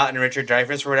couldn't have gotten Richard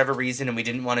Dreyfuss for whatever reason and we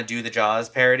didn't want to do the Jaws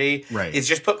parody. Right. Is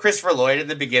just put Christopher Lloyd at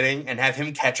the beginning and have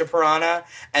him catch a piranha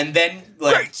and then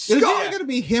like. It's either going to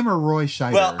be him or Roy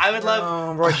Scheider. Well, I would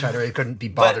love. Roy Scheider, he couldn't be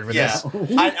bothered with this.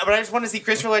 But I just want to see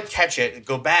Christopher Lloyd catch it,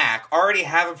 go back, already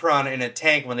have a piranha in a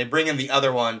tank. When they bring in the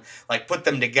other one, like put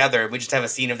them together. We just have a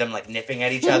scene of them like nipping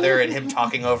at each other and him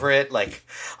talking over it. Like,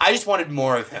 I just wanted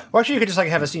more of him. Or actually, you could just like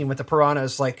have a scene with the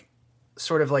piranhas like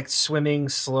sort of like swimming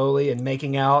slowly and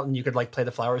making out, and you could like play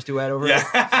the Flowers duet over it.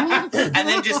 Yeah. and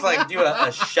then just like do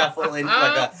a shuffle into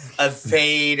like a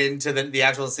fade into the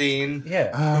actual scene.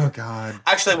 Yeah. Oh God.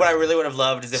 Actually, what I really would have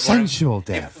loved is if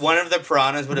one of the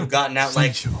piranhas would have gotten out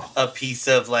like a piece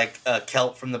of like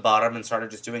kelp from the bottom and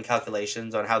started just doing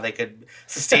calculations on how they could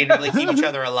sustainably keep each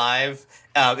other alive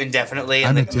indefinitely.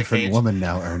 I'm a different woman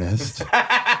now, Ernest.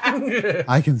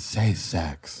 I can say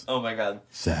sex. Oh my God.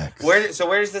 Sex. Where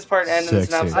does this part end in the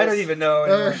Sexy. synopsis? I don't even know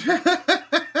anymore.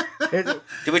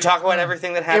 Did we talk about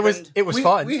everything that happened? It was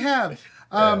fun. We have.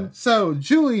 So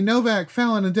Julie, Novak,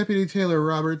 Fallon, and Deputy Taylor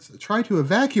Roberts try to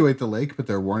evacuate the lake, but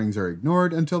their warnings are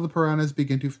ignored until the piranhas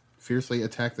begin to fiercely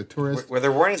attack the tourists. Where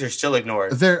their warnings are still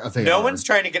ignored. No one's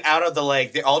trying to get out of the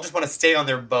lake. They all just want to stay on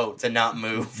their boats and not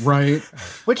move. Right.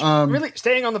 Which really,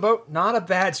 staying on the boat, not a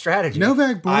bad strategy.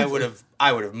 Novak. I would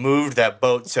have moved that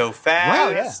boat so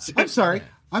fast. I'm sorry.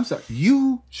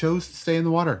 You chose to stay in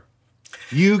the water.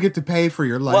 You get to pay for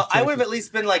your life. Well, I would have at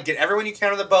least been like, get everyone you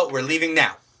can on the boat. We're leaving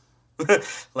now.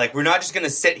 Like, we're not just going to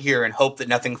sit here and hope that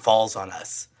nothing falls on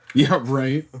us. Yeah,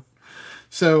 right.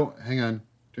 So, hang on.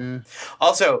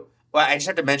 Also, well, I just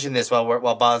have to mention this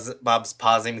while Bob's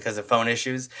pausing because of phone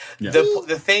issues. Yeah.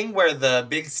 The thing where the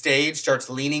big stage starts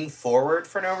leaning forward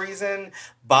for no reason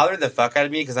bothered the fuck out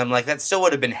of me because I'm like, that still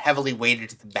would have been heavily weighted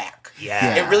to the back.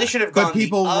 Yeah. It really should have gone But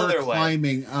people the other were way.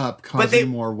 climbing up, causing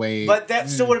more weight. But that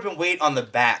still would have been weight on the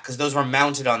back because those were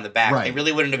mounted on the back. Right. They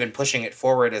really wouldn't have been pushing it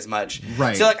forward as much.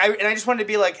 Right. So like, I just wanted to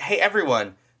be like, hey,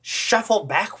 everyone, shuffle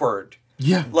backward.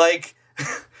 Yeah. Like,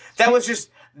 that was just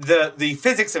the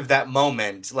physics of that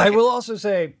moment. Like, I will also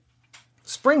say,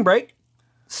 Spring Break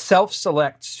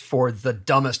self-selects for the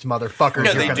dumbest motherfuckers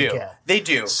No, you're they gonna do. get. They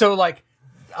do. So like,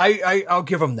 I'll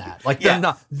give them that. Like, they're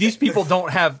not. These people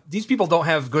don't have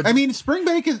good. I mean, Spring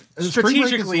Break is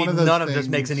strategically, one of those none of this things-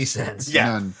 makes any sense. Yeah.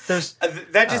 None. There's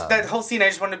that whole scene, I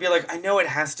just wanted to be like, I know it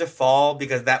has to fall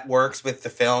because that works with the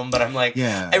film, but I'm like,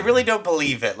 I really don't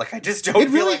believe it. Like, I just don't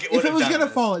feel like it would if it have was done going to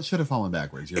this. fall, it should have fallen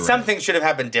backwards. You're right. Something should have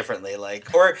happened differently,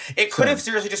 like, or it could have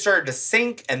seriously just started to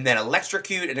sink and then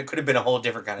electrocute, and it could have been a whole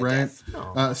different kind of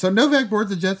death. So Novak boards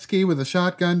a jet ski with a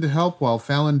shotgun to help while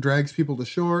Fallon drags people to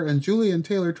shore, and Julie and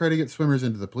Taylor try to get swimmers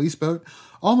into the police boat.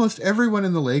 Almost everyone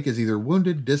in the lake is either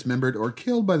wounded, dismembered, or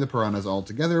killed by the piranhas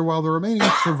altogether, while the remaining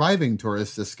surviving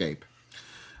tourists escape.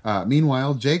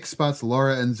 Meanwhile, Jake spots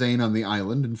Laura and Zane on the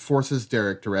island and forces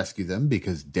Derek to rescue them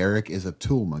because Derek is a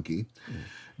tool monkey.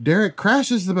 Derek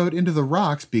crashes the boat into the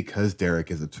rocks because Derek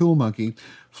is a tool monkey,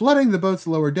 flooding the boat's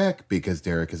lower deck because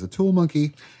Derek is a tool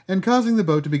monkey, and causing the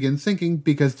boat to begin sinking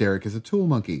because Derek is a tool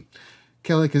monkey.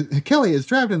 Kelly is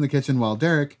trapped in the kitchen while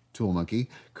Derek, tool monkey,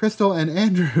 Crystal, and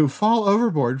Andrew fall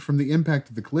overboard from the impact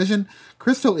of the collision.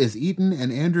 Crystal is eaten,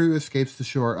 and Andrew escapes to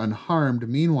shore unharmed.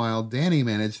 Meanwhile, Danny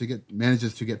manages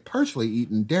to get partially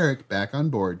eaten Derek back on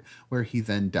board, where he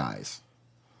then dies.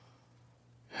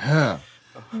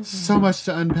 So much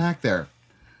to unpack there.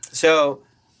 So,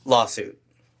 lawsuit.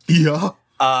 Yeah.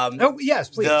 oh yes,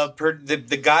 please.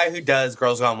 The guy who does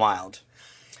Girls Gone Wild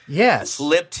Yes.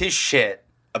 flipped his shit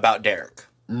about Derek.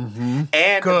 Mm-hmm.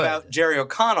 And Good. about Jerry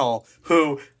O'Connell,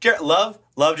 who love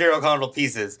Jerry O'Connell to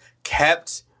pieces,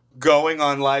 kept going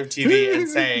on live TV and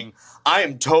saying, I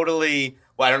am totally,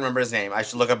 well, I don't remember his name. I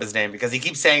should look up his name because he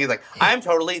keeps saying, he's like, I'm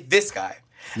totally this guy.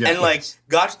 Yeah. And like,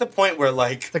 got to the point where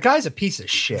like, The guy's a piece of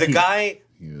shit. the guy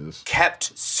Yes.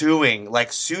 kept suing,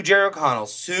 like sued Jerry O'Connell,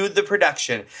 sued the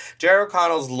production. Jerry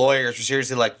O'Connell's lawyers were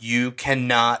seriously like, you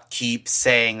cannot keep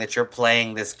saying that you're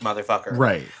playing this motherfucker.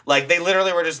 Right. Like, they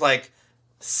literally were just like,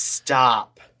 stop.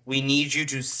 We need you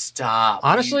to stop.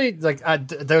 Honestly, like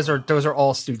those are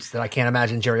all suits that I can't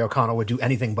imagine Jerry O'Connell would do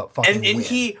anything but fucking And win.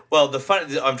 he, well,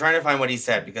 I'm trying to find what he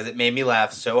said because it made me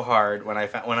laugh so hard when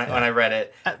I read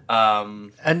it.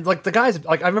 And like the guys,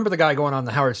 like I remember the guy going on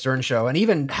the Howard Stern show, and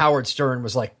even Howard Stern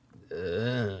was like, So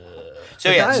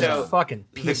the yeah, guy is so a fucking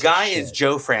piece the of guy shit. is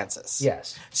Joe Francis.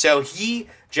 Yes. So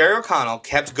Jerry O'Connell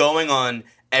kept going on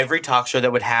every talk show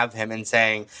that would have him and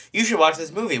saying, you should watch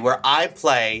this movie where I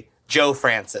play Joe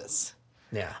Francis.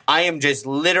 Yeah. I am just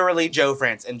literally Joe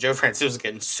Francis. And Joe Francis was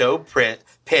getting so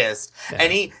pissed. Yeah.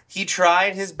 And he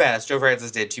tried his best, Joe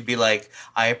Francis did, to be like,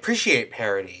 I appreciate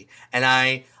parody. And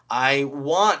I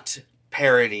want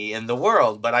parody in the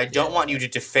world, but I don't want you to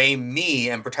defame me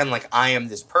and pretend like I am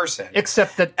this person.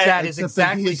 Except that is except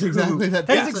that he exactly is who exactly that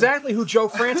that is person. exactly who Joe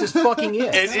Francis fucking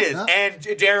is. It is.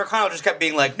 And Jerry O'Connell just kept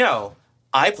being like, no,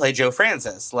 I play Joe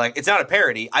Francis. Like, it's not a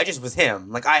parody. I just was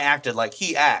him. Like, I acted like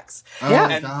he acts. Yeah.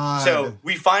 And God. so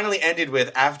we finally ended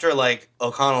with, after, like,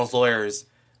 O'Connell's lawyers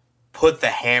put the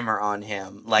hammer on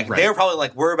him. Like, Right. they were probably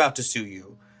like, we're about to sue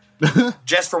you.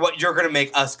 just for what you're going to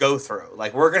make us go through.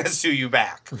 Like, we're going to sue you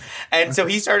back. And so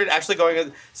he started going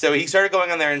on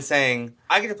there and saying,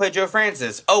 I get to play Joe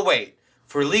Francis. Oh, wait.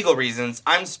 For legal reasons,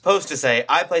 I'm supposed to say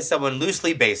I play someone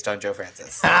loosely based on Joe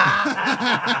Francis. So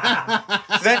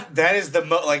that is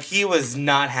he was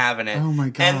not having it. Oh my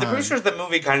God. And the producers of the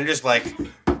movie kind of just like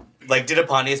did a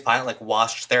Pontius Pilate, like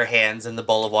washed their hands in the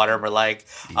bowl of water and were like,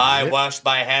 I washed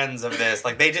my hands of this.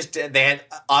 Like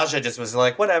Aja just was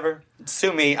like, whatever,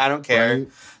 sue me, I don't care. Right.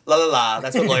 La la la,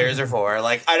 that's what lawyers are for.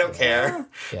 Like, I don't care.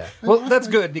 Yeah. Well, that's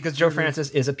good because Joe Francis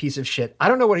is a piece of shit. I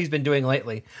don't know what he's been doing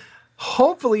lately.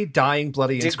 Hopefully dying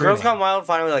bloody and Did screaming. Girls Gone Wild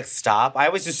finally stop? I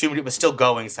always assumed it was still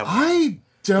going somewhere. I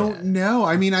don't know.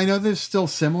 I mean, I know there's still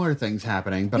similar things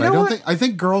happening, but I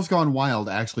think Girls Gone Wild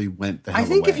actually went the hell I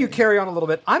think away. if you carry on a little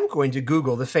bit, I'm going to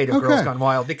Google the fate of Girls Gone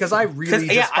Wild because I really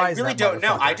despise I really that don't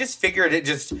know. motherfucker. I just figured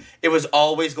it was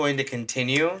always going to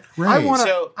continue. Right.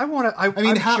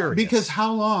 I'm curious. Because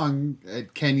how long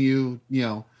can you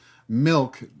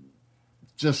milk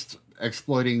just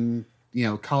exploiting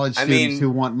college students who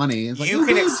want money? It's You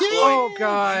can exploit.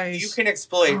 guys. You can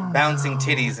exploit bouncing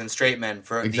titties and straight men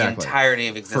for the entirety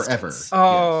of existence. Forever.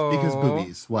 Oh. Yes, because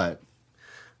boobies. What?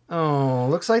 Oh,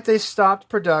 looks like they stopped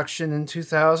production in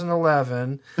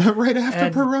 2011. Right after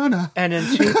Piranha. And in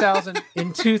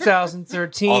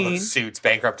 2013, All those suits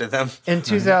bankrupted them. in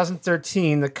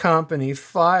 2013, the company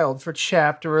filed for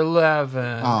Chapter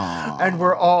 11. Aww. And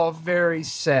we're all very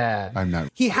sad. I'm not.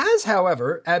 He has,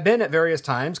 however, been at various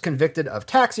times convicted of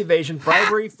tax evasion,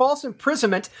 bribery, false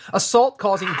imprisonment, assault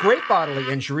causing great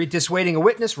bodily injury, dissuading a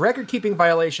witness, record-keeping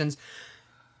violations,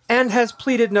 and has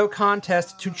pleaded no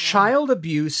contest to child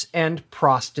abuse and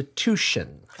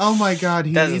prostitution. Oh my God,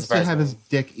 he needs to have his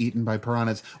dick eaten by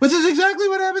piranhas, which is exactly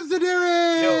what happens to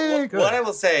Derek. So, what I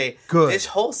will say, this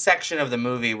whole section of the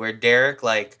movie where Derek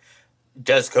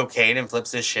does cocaine and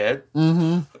flips his shit,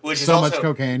 which is so also, much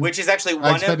cocaine, which is actually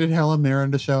I expected Helen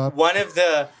Mirren to show up. One of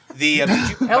the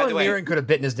Helen Mirren could have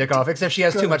bitten his dick off, except she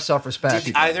has too much self-respect.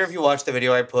 Did either of you watch the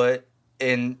video I put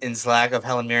in Slack of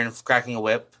Helen Mirren cracking a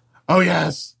whip? Oh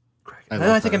yes.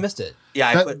 I think I missed it.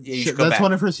 Yeah, you should go that's back.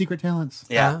 one of her secret talents.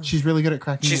 Yeah. She's really good at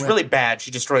cracking. She's really bad.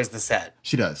 She destroys the set.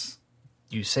 She does.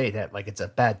 You say that like it's a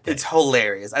bad thing. It's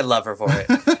hilarious. I love her for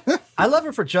it. I love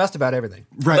her for just about everything.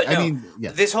 Right. But no, I mean,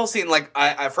 yes. This whole scene,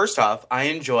 I first off, I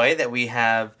enjoy that we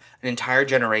have an entire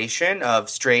generation of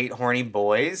straight, horny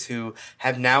boys who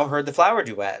have now heard the Flower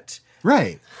Duet.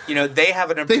 Right. They have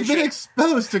an They've been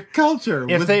exposed to culture.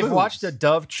 If they've boobs. watched a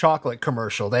Dove chocolate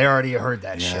commercial, they already heard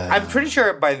that shit. I'm pretty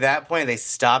sure by that point they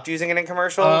stopped using it in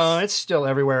commercials. It's still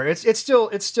everywhere. It's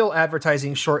still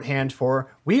advertising shorthand for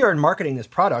we are marketing this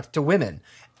product to women.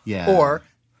 Yeah. Or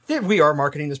we are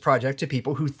marketing this project to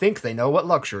people who think they know what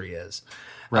luxury is.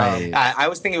 Right. I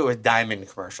was thinking it was Diamond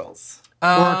commercials. Or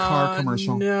a car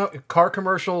commercial. No, car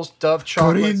commercials, Dove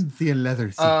chocolates, Corinthian leather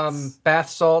seats.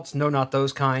 bath salts. No, not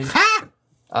those kind.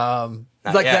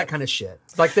 Like yet. that kind of shit.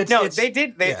 Like that's, No, it's- they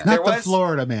did. Not There the was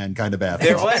Florida man kind of bath.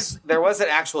 there was an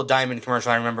actual Diamond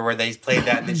commercial I remember where they played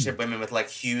that and they ship women with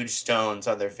huge stones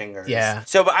on their fingers. Yeah.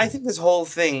 So, but I think this whole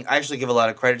thing, I actually give a lot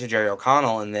of credit to Jerry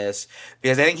O'Connell in this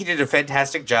because I think he did a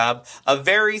fantastic job of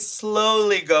very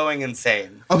slowly going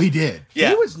insane. Oh, he did.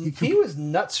 Yeah. He was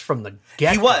nuts from the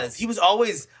get. He was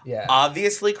always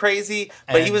obviously crazy,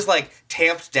 but he was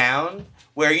tamped down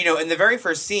where, in the very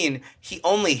first scene, he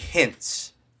only hints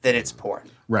that it's porn.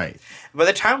 Right. By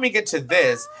the time we get to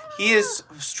this, he is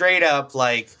straight up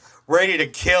ready to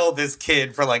kill this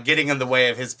kid for getting in the way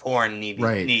of his porn needs.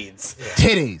 Yeah.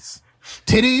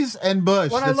 Titties and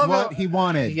bush. That's what he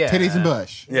wanted. Yeah. Titties and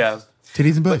bush. Yeah.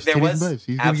 Titties and bush. But there titties was and bush.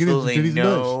 He's gonna give it absolutely titties and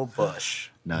no bush.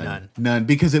 bush. None.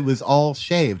 Because it was all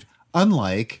shaved.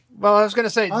 Unlike Well, I was going to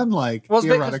say,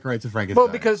 the erotic rights of Frankenstein. well,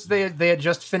 because they had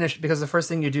just finished. Because the first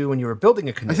thing you do when you were building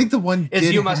a canoe, I think the one is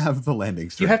did you must have the landing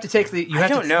strip. You have to take the. You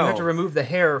have to remove the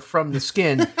hair from the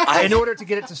skin in order to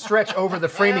get it to stretch over the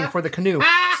framing for the canoe.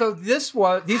 So these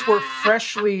were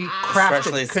freshly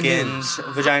crafted skinned canoes.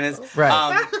 vaginas.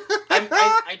 Right.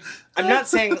 I'm not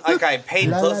saying I paid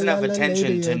close enough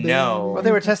attention to know. Well,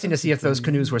 they were testing to see if those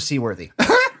canoes were seaworthy.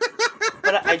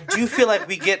 But I do feel like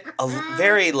we get a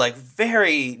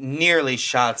very nearly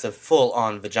shots of full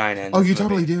on vagina. Oh, you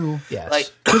totally do.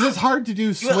 Yes. Because it's hard to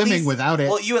do swimming without it.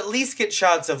 Well, you at least get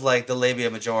shots of the labia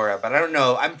majora, but I don't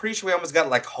know. I'm pretty sure we almost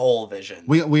got whole vision.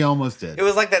 We almost did. It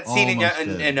was like that scene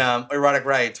in Erotic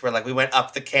Rights where we went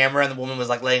up the camera and the woman was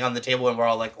laying on the table and we're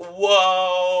all like,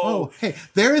 whoa. Oh, hey,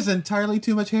 there is entirely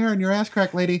too much hair in your ass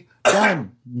crack, lady.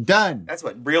 Done. That's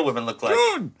what real women look like.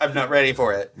 I'm not ready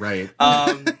for it. Right.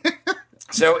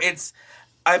 So it's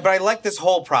But I like this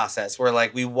whole process where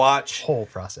like we watch. Whole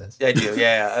process. I do,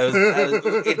 yeah.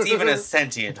 It's even a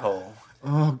sentient hole.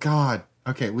 Oh God.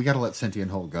 Okay, we got to let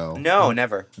Sentient Hole go. No,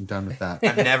 never. I'm done with that.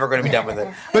 I'm never going to be done with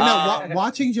it. But no,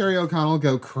 watching Jerry O'Connell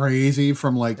go crazy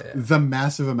from like the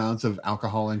massive amounts of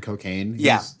alcohol and cocaine.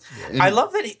 Yeah. I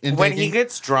love that when he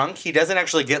gets drunk, he doesn't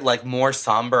actually get like more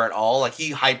somber at all. Like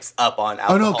he hypes up on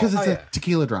alcohol. Oh no, because it's a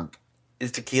tequila drunk.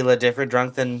 Is tequila different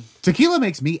drunk than... Tequila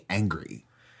makes me angry.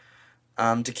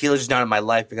 Tequila's just not in my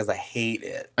life because I hate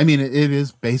it. I mean, it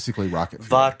is basically rocket fuel.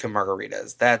 Vodka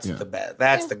margaritas. That's the best.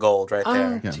 That's the gold right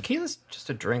there. Tequila's just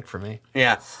a drink for me.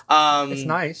 Yeah. It's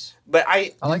nice. But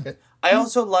I like it. I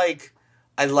also like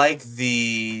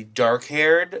the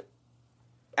dark-haired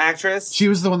actress. She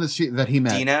was the one that he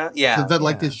met. Dina. Yeah. That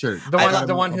liked his shirt.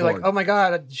 The one who like, oh my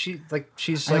God, she's like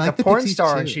a porn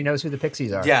star and she knows who the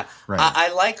Pixies are. Yeah. Right.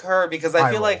 I like her because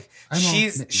I feel like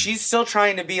she's still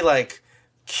trying to be like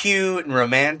cute and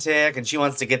romantic, and she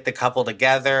wants to get the couple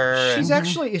together. She's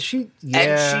actually, is she? Yeah.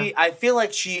 And I feel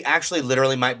like she actually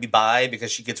literally might be bi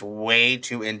because she gets way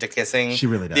too into kissing. She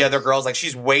really does. The other girls, like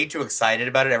she's way too excited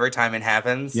about it every time it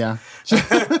happens. Yeah.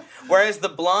 Whereas the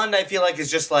blonde, I feel like is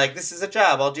just like, this is a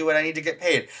job. I'll do what I need to get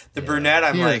paid. The brunette,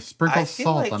 I'm like, sprinkle I feel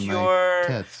salt like on you're. my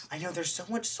tits. I know there's so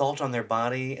much salt on their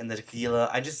body and the tequila.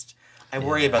 I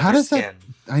worry about How their does skin. that?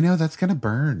 I know that's gonna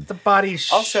burn. The body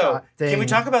Also, shot thing. can we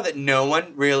talk about that? No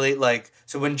one really like.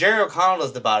 So when Jerry O'Connell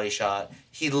does the body shot,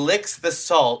 he licks the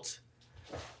salt,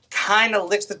 kind of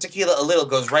licks the tequila a little,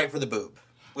 goes right for the boob,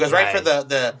 goes right for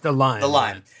the lime. The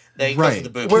lime. Then he goes for the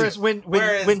boob. Whereas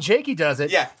when Jakey does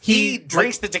it, he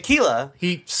drinks the tequila.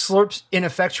 He slurps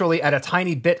ineffectually at a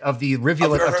tiny bit of the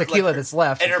rivulet of tequila that's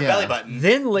left, and her belly button.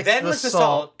 Then licks the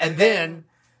salt, and then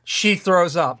she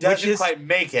throws up. Doesn't quite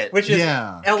make it. Which is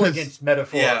elegant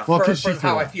metaphor for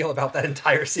how I feel about that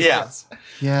entire sequence.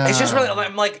 Yeah. It's just really,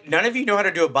 I'm like, none of you know how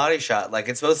to do a body shot. Like,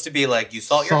 it's supposed to be like, you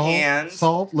salt your hands.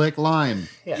 Salt, lick, lime.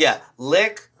 Yeah.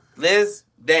 Lick, Liz,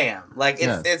 damn. Like,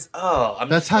 it's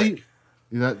That's how you...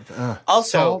 also...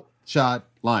 Salt, shot,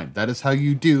 lime. That is how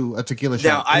you do a tequila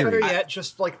shot. Now, better yet,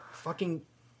 just like fucking...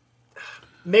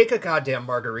 Make a goddamn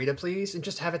margarita, please, and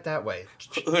just have it that way.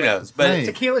 Who knows? But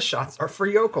tequila shots are for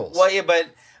yokels. Well, yeah,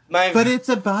 but it's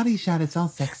a body shot. It's all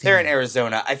sexy. They're in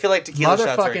Arizona. I feel like tequila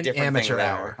shots are a different amateur thing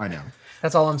hour. I know.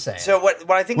 That's all I'm saying. So what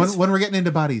I think when we're getting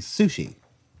into bodies, sushi.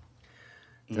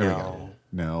 There we No. go.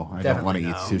 No, I Definitely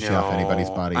don't want to eat sushi off anybody's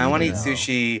body. I want to eat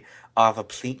sushi off a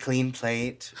clean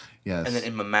plate. Yes. And then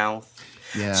in my mouth.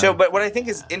 Yeah. So, but what I think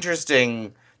is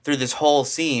interesting through this whole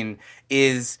scene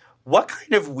is what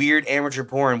kind of weird amateur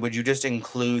porn would you just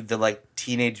include the like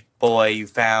teenage boy you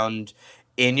found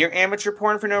in your amateur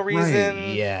porn for no reason?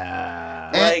 Right.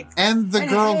 Yeah. And the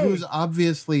girl who's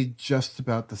obviously just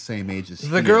about the same age as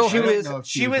the girl who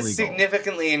she was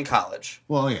significantly in college.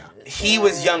 Well, yeah. He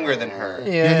was younger than her.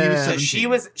 Yeah, he was So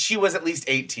 17. she was at least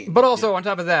 18. But also on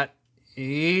top of that,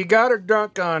 he got her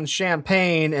drunk on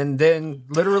champagne and then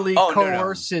literally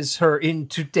coerces her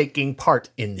into taking part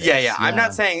in this. Yeah. I'm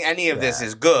not saying any of this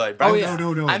is good. But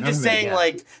No. I'm just saying,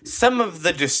 like, some of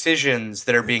the decisions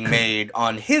that are being made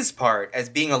on his part as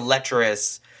being a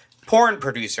lecherous porn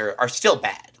producer are still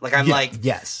bad. Like, I'm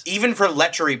yes. Even for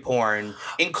lechery porn,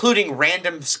 including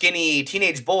random skinny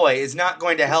teenage boy is not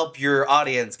going to help your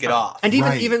audience get off. And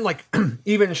even like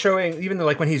even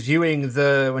like when he's viewing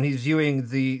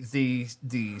the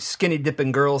skinny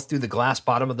dipping girls through the glass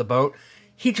bottom of the boat,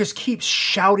 he just keeps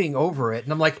shouting over it,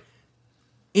 and I'm like,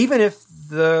 even if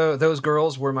those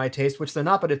girls were my taste, which they're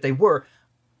not, but if they were,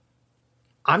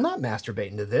 I'm not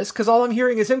masturbating to this because all I'm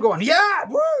hearing is him going, yeah,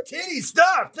 woo, titty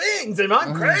stuff, things, and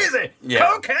I'm crazy.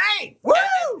 Yeah. Cocaine, woo!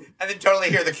 And then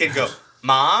totally hear the kid go,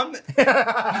 Mom? They're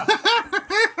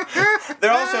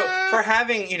also, for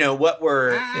having, what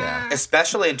were,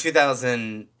 especially in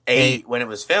 2008 when it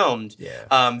was filmed,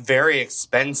 very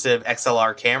expensive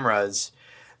XLR cameras,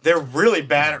 they're really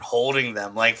bad at holding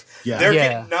them. Like, they're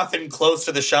getting nothing close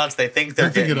to the shots they think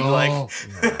they're getting. Like,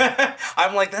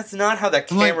 I'm like, that's not how that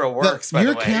camera works, by the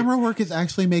way. Your camera work is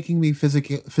actually making me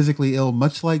physically ill,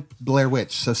 much like Blair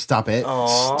Witch, so stop it.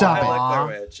 Stop it. I like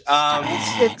Blair Witch.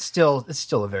 It's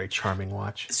still a very charming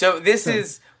watch. So this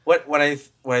is what I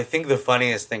think the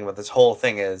funniest thing about this whole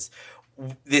thing is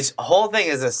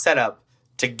a setup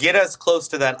to get us close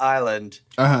to that island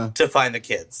to find the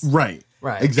kids. Right.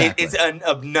 Exactly. It's an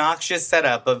obnoxious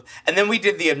setup and then we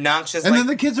did the obnoxious. And then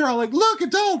the kids are all like, "Look,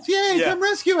 adults! Yay, come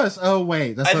rescue us!" Oh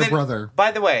wait, that's our brother. By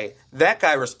the way, that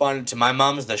guy responded to "My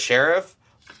mom's the sheriff"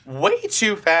 way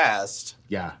too fast.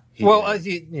 Yeah.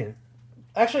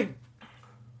 Actually,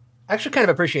 kind of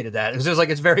appreciated that because it was like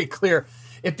it's very clear.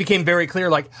 It became very clear,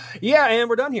 like, yeah,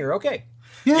 and we're done here. Okay.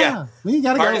 Yeah. We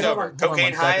gotta Party's go. over.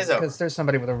 Cocaine high is over. Because there's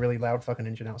somebody with a really loud fucking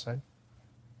engine outside.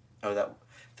 Oh,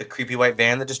 the creepy white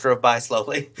van that just drove by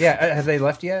slowly. Yeah, have they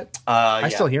left yet? I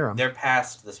still hear them. They're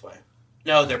past this way.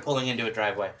 No, they're pulling into a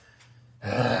driveway.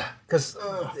 Because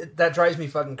that drives me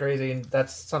fucking crazy, and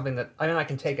that's something that I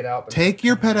can take it out. But Take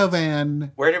your pedo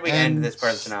van. Where did we end and this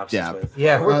part of the synopsis step. with?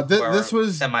 Yeah, This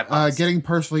was Semi-pups. getting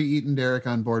partially eaten Derek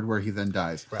on board where he then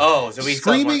dies. Oh, so we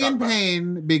still have more Screaming to in talk about.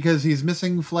 pain because he's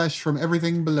missing flesh from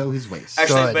everything below his waist.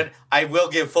 Actually, Good. but I will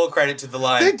give full credit to the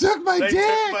line. They took my They dick!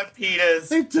 took my penis.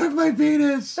 They took my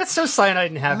penis! that's so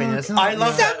cyanide and happiness. Oh, God. I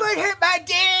love that. Someone hurt my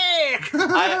dick.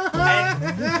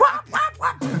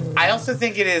 I also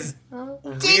think it is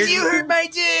weird. hurt my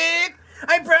dick?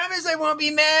 I promise I won't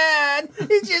be mad.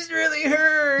 It just really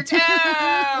hurts.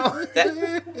 Ow.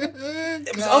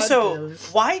 It was also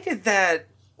why did that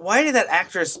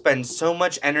actress spend so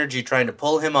much energy trying to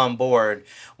pull him on board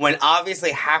when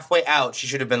obviously halfway out she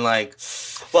should have been like,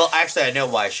 well, actually I know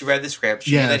why. She read the script.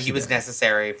 She knew that he was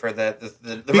necessary for the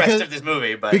rest of this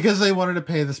movie, but because they wanted to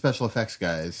pay the special effects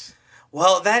guys.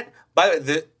 well,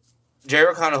 Jerry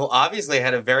O'Connell, who obviously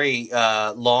had a very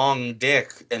long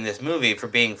dick in this movie for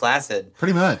being flaccid.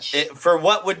 Pretty much. For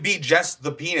what would be just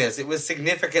the penis, it was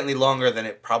significantly longer than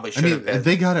it probably should have been.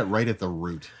 They got it right at the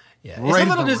root. Yeah, Right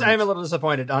I'm at the root. a little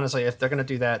disappointed, honestly, if they're going to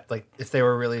do that. Like, if they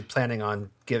were really planning on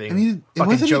giving it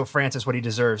fucking wasn't Joe e- Francis what he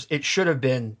deserves, it should have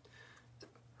been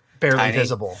barely Tiny.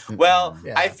 visible. Well,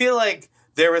 Yeah. I feel like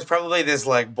there was probably this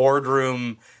like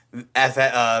boardroom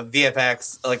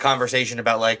VFX like conversation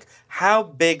about like how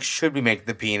big should we make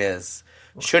the penis?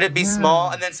 Should it be small?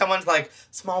 And then someone's like,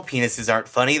 small penises aren't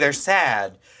funny; they're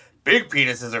sad. Big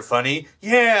penises are funny.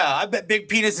 Yeah, I bet big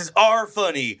penises are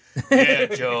funny. Yeah,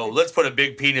 Joe, let's put a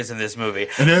big penis in this movie.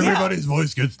 And everybody's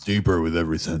voice gets deeper with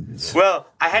every sentence. Well,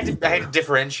 I had to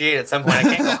differentiate at some point. I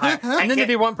can't go higher. And then there'd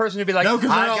be one person who'd be like, No, 'cause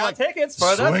they're I all got like, tickets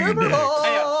for the swinging Super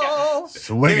dicks.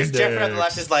 Bowl. There's Jeffrey on the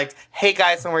left is like, hey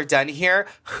guys, when we're done here,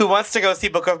 who wants to go see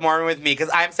Book of Mormon with me?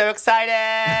 Because I'm so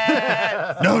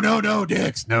excited. No,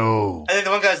 dicks, no. And then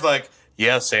the one guy's like,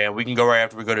 yeah, Sam, we can go right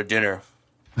after we go to dinner.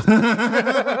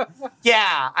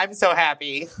 Yeah, I'm so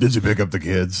happy. Did you pick up the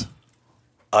kids?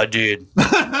 I did. And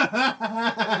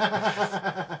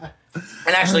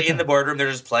actually, in the boardroom, they're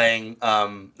just playing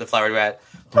the Flower Duet.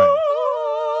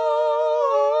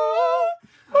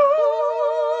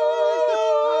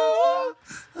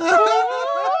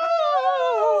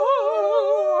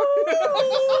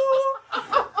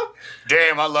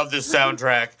 Damn, I love this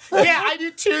soundtrack. Yeah, I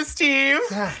do too, Steve.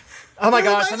 Oh my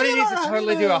gosh, somebody needs to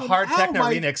totally do a hard techno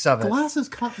my remix of it. Glasses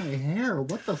caught my hair.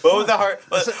 What the fuck? What was the heart?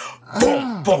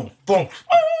 Boom, boom, boom.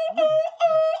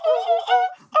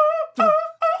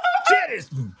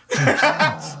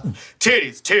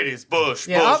 Titties, bush,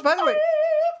 Yeah, bush. by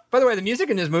the way, the music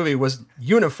in this movie was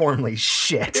uniformly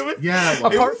shit. Yeah.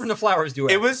 Apart from the flowers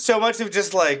duet. It was so much of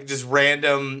just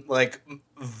random,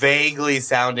 vaguely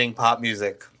sounding pop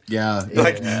music. Yeah.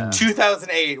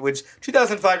 2008, which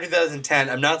 2005, 2010.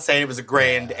 I'm not saying it was a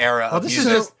grand era well, of this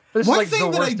music. is just this is One like the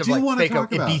thing that I worst of do like wanna fake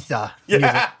talk about. Ibiza.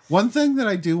 Yeah. One thing that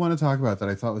I do want to talk about that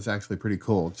I thought was actually pretty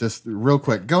cool, just real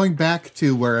quick, going back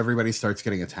to where everybody starts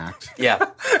getting attacked. Yeah.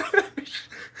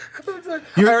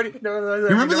 You You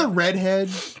remember the redhead?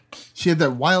 She had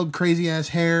that wild, crazy ass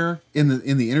hair in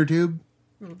the inner tube.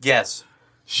 Yes.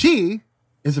 She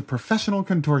is a professional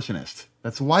contortionist.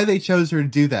 That's why they chose her to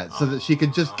do that, so that she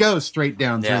could just go straight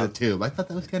down Yeah. through the tube. I thought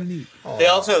that was kind of neat. They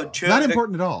also Not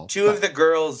important at all. Two of the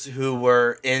girls who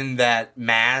were in that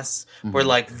mass were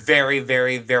very,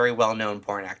 very, very well known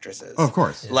porn actresses. Oh, of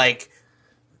course. Like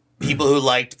people who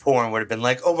liked porn would have been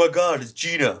like, "Oh my god, it's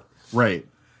Gina." Right.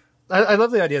 I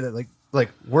love the idea that like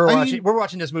we're I watching mean- we're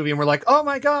watching this movie and we're like, oh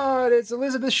my god, it's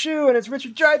Elizabeth Shue and it's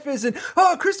Richard Dreyfuss and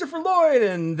oh Christopher Lloyd,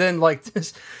 and then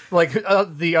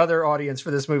the other audience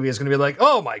for this movie is going to be like,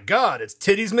 oh my god, it's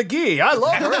Titties McGee. I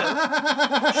love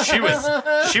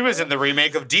her. She was in the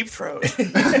remake of Deep Throat.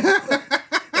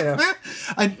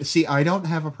 I don't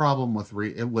have a problem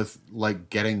with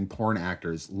getting porn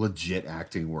actors legit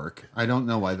acting work. I don't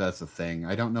know why that's a thing.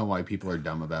 I don't know why people are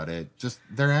dumb about it. Just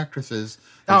they're actresses.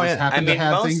 They Oh, just yeah. happen I mean, to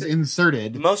have most- things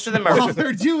inserted Most of them are. while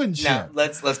they're doing shit. Now,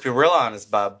 let's be real honest,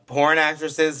 Bob. Porn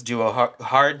actresses do a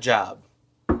hard job,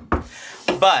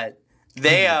 but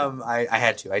they I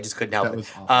had to. I just couldn't help That it.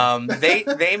 was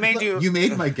awful. They may do. You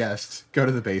made my guest go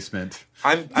to the basement.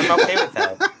 I'm okay with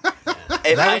that.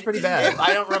 If That was pretty bad. If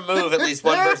I don't remove at least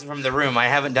one person from the room, I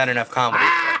haven't done enough comedy.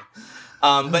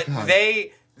 But God.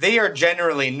 they are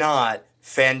generally not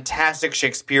fantastic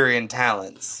Shakespearean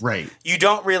talents. Right. You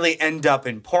don't really end up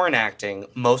in porn acting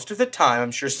most of the time.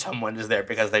 I'm sure someone is there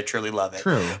because they truly love it.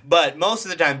 True. But most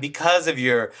of the time, because of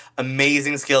your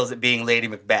amazing skills at being Lady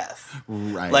Macbeth.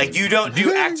 Right. Like, you don't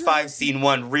do Act 5, Scene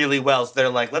 1 really well, so they're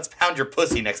like, let's pound your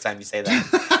pussy next time you say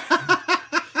that.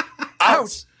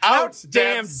 Out,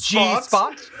 damn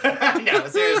G-spot. No,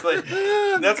 seriously.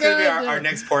 That's going to be our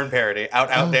next porn parody. Out,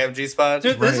 damn G-spot.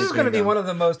 Dude, this Right, is going to be one of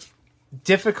the most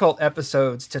difficult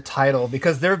episodes to title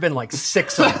because there have been like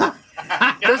 6 of them.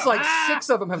 There's like 6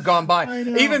 of them have gone by.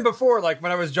 Even before, like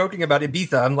when I was joking about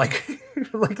Ibiza, I'm like,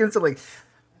 like instantly,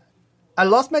 I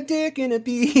lost my dick in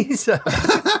Ibiza.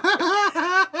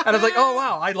 And I was like, oh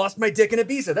wow, I lost my dick in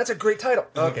Ibiza. That's a great title.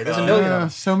 Okay, there's a million of them.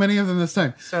 So many of them this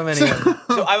time. So many of them.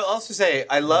 So I will also say,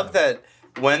 I love that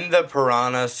when the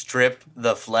piranha strip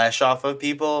the flesh off of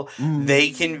people, they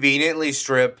conveniently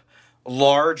strip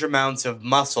large amounts of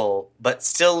muscle, but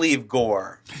still leave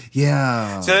gore.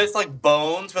 Yeah. So it's like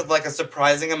bones with like a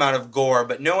surprising amount of gore,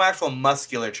 but no actual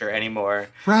musculature anymore.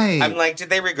 Right. I'm like,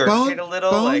 did they regurgitate a little?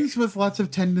 Bones Like, with lots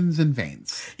of tendons and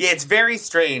veins. yeah, it's very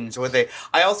strange.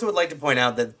 I also would like to point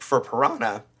out that for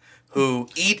piranha, who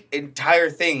eat entire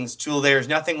things till there's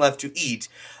nothing left to eat,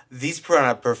 these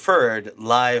piranha preferred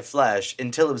live flesh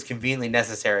until it was conveniently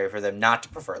necessary for them not to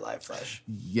prefer live flesh.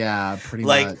 Yeah, pretty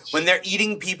Like, much. when they're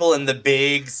eating people in the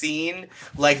big scene,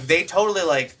 like, they totally,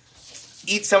 like,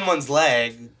 eat someone's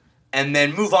leg and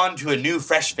then move on to a new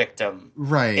fresh victim.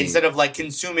 Right. Instead of, like,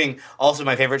 consuming... Also,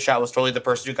 my favorite shot was totally the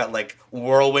person who got, like,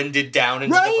 whirlwinded down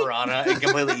into the piranha and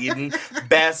completely eaten.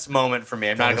 Best moment for me,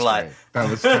 I'm not gonna lie. Great. That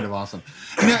was kind of awesome.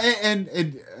 No, and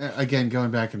again,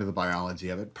 going back into the biology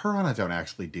of it, piranha don't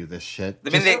actually do this shit. I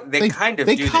mean, they kind of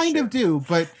they do this kind shit. of do,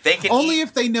 but They can only eat-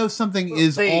 if they know something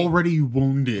is They- already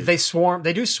wounded. They swarm.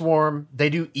 They do swarm. They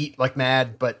do eat like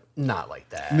mad, but not like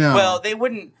that. no. Well, they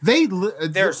wouldn't... they're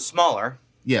They're smaller.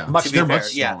 yeah, much- To be they're fair,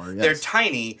 much yeah, smaller. they're Yes.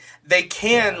 tiny. They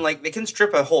can they can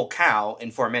strip a whole cow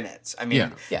in 4 minutes. I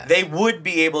mean, Yeah. they would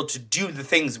be able to do the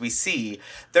things we see.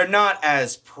 They're not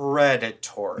as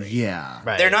predatory. Yeah,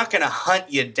 Right. They're not going to hunt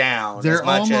you down they're as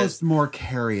much almost as more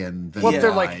carrion than Well,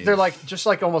 they're live. like just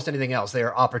like almost anything else. They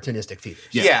are opportunistic feeders.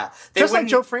 yeah. They Just like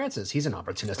wouldn't- Joe Francis, he's an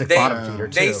opportunistic They, bottom feeder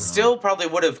too. they still probably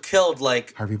would have killed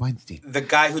like Harvey Weinstein. the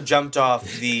guy who jumped off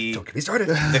the Don't get me started.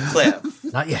 the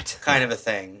cliff, Not yet. kind of a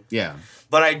thing. Yeah,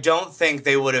 But I don't think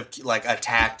they would have like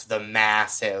attacked the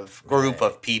massive group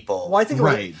of people. Well, I think it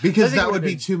right. would, Because I think that it would be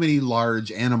been- too many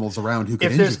large animals around who could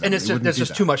if injure there's them. and They it's wouldn't there's do just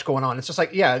that. too much going on. It's just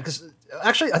like because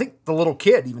actually I think the little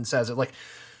kid even says it like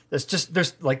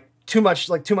there's like too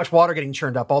much water getting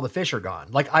churned up. All the fish are gone.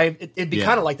 Like it'd be Yeah.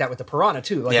 kind of like that with the piranha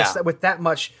too. Like Yeah. it's, with that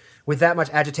much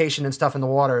agitation and stuff in the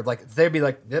water, like they'd be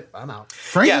like, "Yep, I'm out."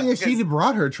 Frankly, Yeah, if she'd because-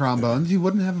 brought her trombones, you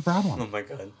wouldn't have a problem. Oh my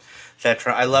god.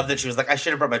 I love that she was like, I should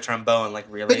have brought my trombone. Like,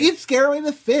 really? But you'd scare away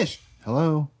the fish.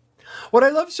 Hello. What I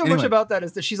love so much Anyway. about that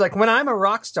is that she's like, when I'm a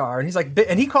rock star, and he's like,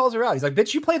 and he calls her out. He's like,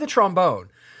 bitch, you play the trombone.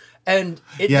 And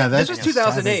Yeah, this that's was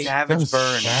 2008. Savage That was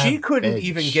burn. She couldn't savage.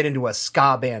 even get into a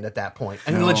ska band at that point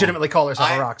and No. legitimately call herself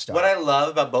a rock star. What I love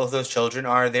about both those children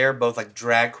are they're both like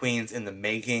drag queens in the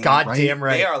making. Goddamn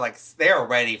right. They are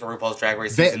ready for RuPaul's Drag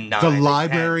Race The, season 9. the and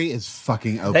library is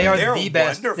fucking open. They are 10. They're the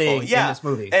best wonderful. thing in Yeah. this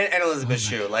movie. And Elizabeth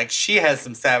Shue, like she has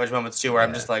some savage moments too, where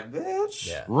I'm just like, bitch.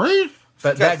 Yeah. Right?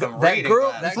 But Got that some that reading girl,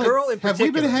 class. that It's like, girl in have we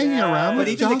particular. been hanging around But with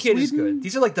even the Joss kid is Whedon? good.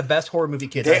 These are like the best horror movie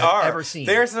kids They I've are. ever seen.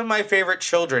 They're some of my favorite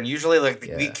children. Usually, like the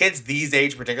Yeah. kids these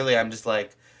age, particularly, I'm just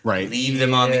like, Right. leave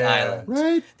them on the Yeah. island.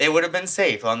 Right? They would have been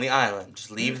safe on the island. Just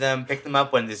leave them, pick them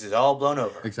up when this is all blown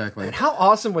over. Exactly. And how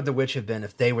awesome would the witch have been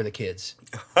if they were the kids?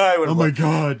 I would Oh my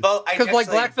god. Well, I Because like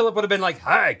actually- Black Phillip would have been like,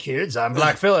 "Hi kids, I'm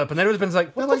Black Phillip," and then it would have been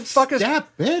like, "What They're the like, fuck is "Stop,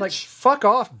 bitch." like fuck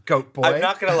off, goat boy? I'm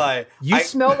not gonna lie. You I,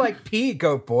 smell like pee,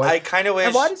 goat boy. I kind of wish.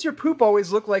 And why does your poop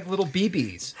always look like little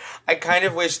BBs? I kind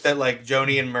of wish that like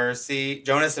Jonas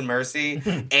and Mercy,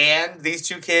 and these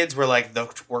two kids were like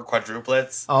were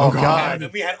quadruplets. Oh, God. god.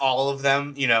 And we had all of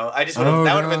them. You know, I just would have. Oh,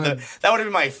 that would have been God. that would have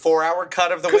been my 4-hour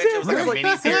cut of the witch. It was like a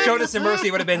mini series. Jonas and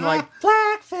Mercy would have been like,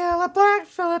 Black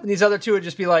Phillip, and these other two would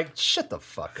just be like, shut the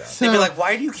fuck up. They'd be like,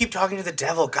 "Why do you keep talking to the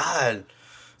devil, God?"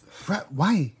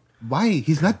 Why? Why?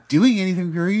 He's not doing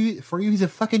anything for you. He's a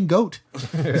fucking goat.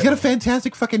 He's got a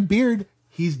fantastic fucking beard.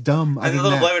 He's dumb. And the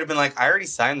little boy would have been like, "I already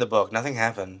signed the book. Nothing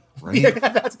happened." Right? Yeah,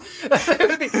 that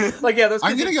would be, like, yeah, those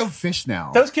kids, I'm gonna go fish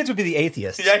now. those kids would be the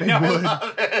atheists. Yeah, I know. I would.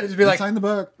 love it. They'd just be like, Sign the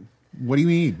book. What do you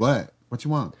mean? What? What you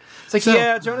want? It's like,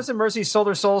 yeah, Jonas and Mercy sold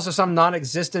their souls to some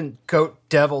non-existent goat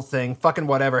devil thing. Fucking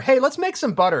whatever. Hey, let's make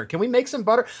some butter. Can we make some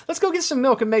butter? Let's go get some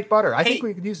milk and make butter. I think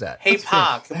we could use that. Hey,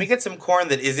 Pa, can we get some corn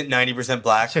that isn't 90%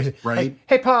 black? Right?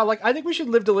 Hey, Pa, like, I think we should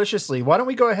live deliciously. Why don't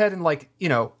we go ahead and, like, you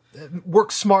know,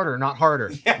 work smarter, not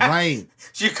harder? Yeah. Right.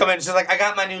 She come in, she's like, I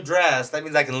got my new dress. That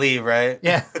means I can leave, right?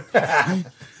 Yeah.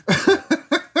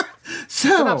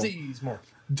 So, more.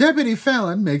 Deputy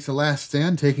Fallon makes a last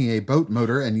stand, taking a boat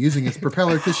motor and using its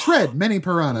propeller to shred many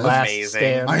piranhas. Amazing.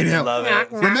 stand. I know. Love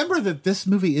it. Remember that this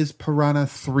movie is Piranha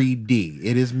 3D.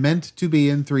 It is meant to be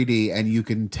in 3D, and you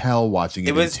can tell watching it.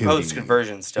 It was in 2D.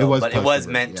 post-conversion still, but it was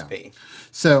post-conversion, meant yeah. to be.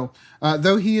 So,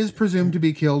 though he is presumed to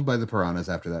be killed by the piranhas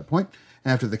after that point,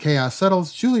 after the chaos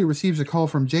settles, Julie receives a call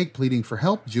from Jake pleading for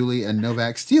help. Julie and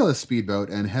Novak steal a speedboat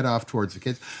and head off towards the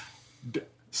kids.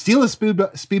 Steal a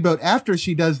speedboat after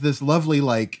she does this lovely,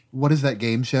 like, what is that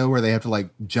game show where they have to, like,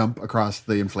 jump across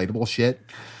the inflatable shit?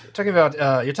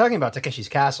 You're talking about Takeshi's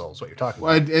Castle is what you're talking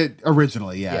about.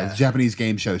 Originally, yeah. It's Japanese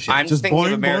game show shit. I'm just thinking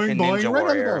of American Ninja right on the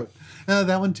Warrior. boat.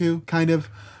 That one too, kind of.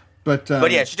 But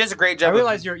yeah, she does a great job. I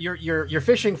realize you're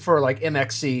fishing for like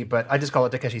MXC, but I just call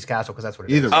it Takeshi's Castle because that's what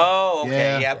it Either is. way. Oh, okay.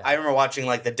 Yeah. Yeah. I remember watching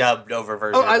like the dubbed over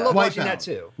version. Oh, I of love that. watching Wipeout. that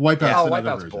too. Wipeout's another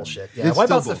Wipeout's version. bullshit. Yeah, It's still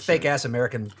Wipeout's the bullshit. fake ass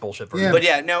American bullshit version. Yeah. But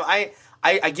yeah, no,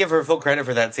 I give her full credit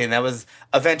for that scene. That was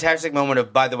a fantastic moment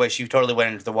of, by the way, she totally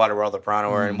went into the water where all the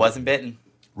piranha were and wasn't bitten.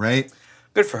 Right?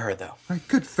 Good for her, though. Right.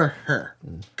 Good for her.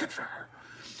 Good for her.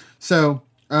 So,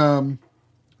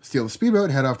 steal the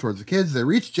speedboat, head off towards the kids. They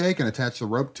reach Jake and attach the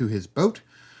rope to his boat.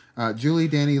 Julie,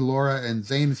 Danny, Laura, and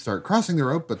Zane start crossing the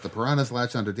rope, but the piranhas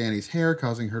latch onto Danny's hair,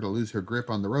 causing her to lose her grip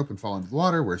on the rope and fall into the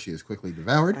water, where she is quickly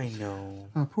devoured. I know.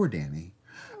 Oh, poor Danny.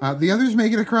 The others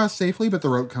make it across safely, but the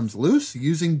rope comes loose,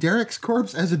 using Derek's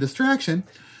corpse as a distraction.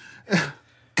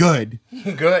 Good.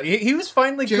 Good. He was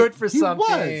finally good for he something.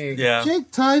 was. Yeah.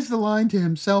 Jake ties the line to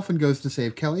himself and goes to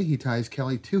save Kelly. He ties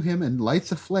Kelly to him and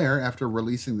lights a flare after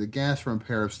releasing the gas from a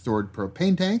pair of stored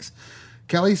propane tanks.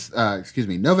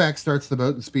 Novak starts the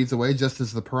boat and speeds away just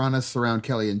as the piranhas surround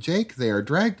Kelly and Jake. They are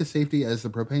dragged to safety as the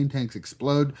propane tanks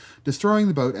explode, destroying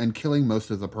the boat and killing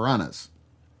most of the piranhas.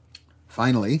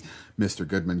 Finally, Mr.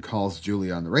 Goodman calls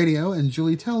Julie on the radio, and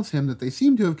Julie tells him that they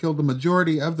seem to have killed the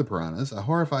majority of the piranhas. A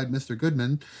horrified Mr.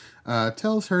 Goodman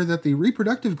tells her that the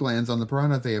reproductive glands on the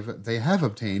piranha they have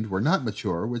obtained were not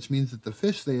mature, which means that the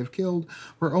fish they have killed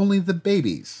were only the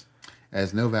babies.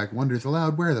 As Novak wonders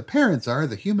aloud where the parents are,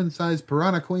 the human-sized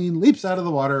piranha queen leaps out of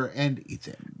the water and eats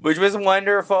him. Which was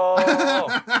wonderful.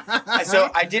 So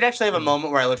I did actually have a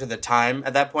moment where I looked at the time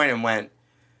at that point and went,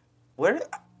 "Where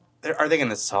are they going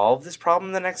to solve this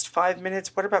problem in the next 5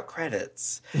 minutes? What about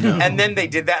credits?" No. And then they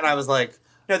did that, and I was like,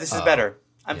 "No, this is better.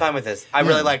 I'm fine with this. I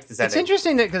really liked this ending." It's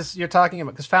interesting that because you're talking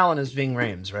about because Fallon is Ving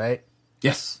Rhames, right?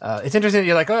 Yes. It's interesting that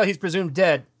you're like, oh, he's presumed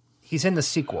dead. He's in the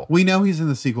sequel. We know he's in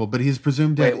the sequel, but he's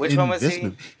presumed dead. Wait, which in one was this he?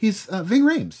 movie. He's Ving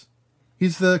Rhames.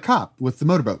 He's the cop with the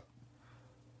motorboat.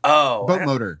 Oh. Boat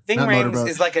motor. Ving not Rhames motorboat.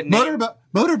 is like a name.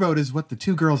 Motorboat is what the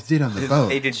two girls did on the boat.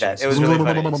 They did that. It was really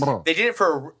funny. They did it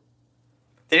for...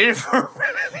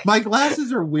 My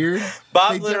glasses are weird.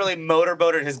 Bob literally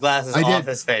motorboated his glasses off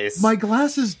his face. My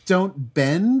glasses don't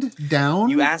bend down.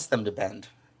 You asked them to bend.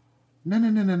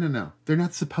 No. They're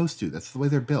not supposed to. That's the way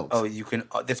they're built. Oh, you can...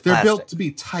 It's They're plastic. built to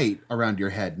be tight around your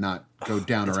head, not go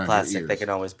down It's around plastic. your ears. They can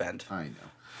always bend. I know.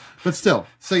 But still.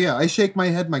 So yeah, I shake my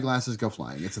head, my glasses go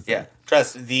flying. It's a thing. Yeah.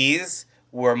 Trust, these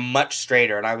were much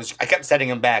straighter, and I kept setting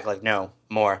them back like, no,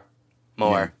 more.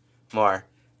 I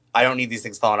don't need these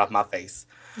things falling off my face.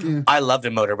 Yeah. I love the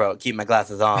motorboat. Keep my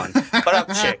glasses on. But I'm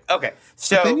chick. Okay.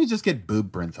 So... But then you just get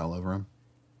boob prints all over them.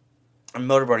 I'm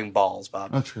motorboating balls,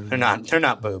 Bob. Oh, true. They're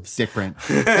not boobs. Dick print.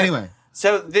 Anyway.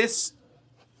 So this...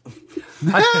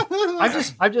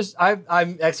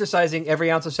 I'm exercising every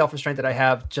ounce of self-restraint that I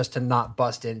have just to not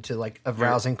bust into like a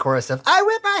rousing chorus of I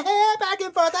whip my hair back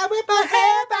and forth, I whip my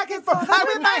hair back and forth, I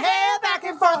whip my hair back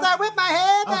and forth, I whip my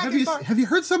hair back and forth. Have you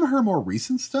heard some of her more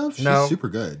recent stuff? She's No. super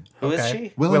good. Who is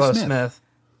she? Willow Smith.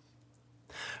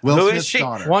 Will Who Smith's is she?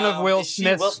 daughter. One of Will Is she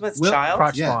Smith's Will Smith's Will- child?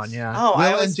 crotch Yes. spawn, yeah. Oh, I Will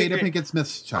and always Jada figured... Pinkett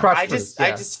Smith's child. Crotch I yeah.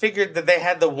 just figured that they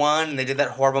had the one, and they did that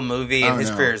horrible movie, and Oh,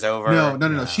 his no. career's over.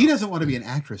 No. She doesn't want to be an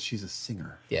actress. She's a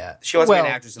singer. Yeah. She wants to be an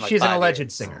actress in, like, she's 5 an alleged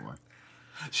years. singer.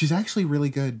 She's actually really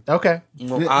good. Okay.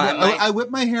 Well, I I Whip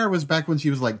My Hair was back when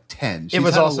she was like 10. She's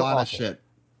was had also a lot of awful. shit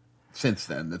since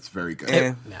then. That's very good.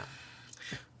 Yeah. Yeah.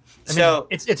 So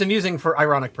It's amusing for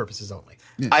ironic purposes only.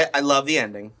 I love the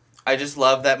ending. I just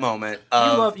love that moment.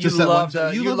 Of, Just that one-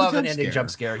 You you love love an the ending jump jump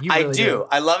scare. You I really do.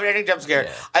 I love an ending jump scare.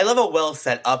 Yeah. I love a well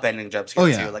set up ending jump scare Oh,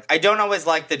 yeah. too. Like I don't always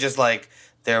like the just like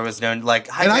There was no like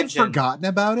high And tension. I'd forgotten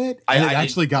about it, and it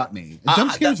actually got me. And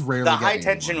jump scares rarely The get high me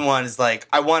tension anymore. one is like,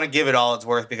 I want to give it all it's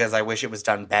worth because I wish it was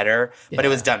done better, but it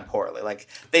was done poorly. Like,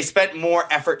 they spent more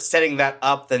effort setting that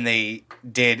up than they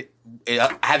did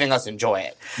having us enjoy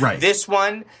it. Right. This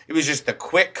one, it was just the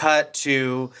quick cut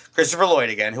to Christopher Lloyd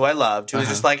again, who I loved, who was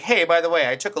just like, hey, by the way,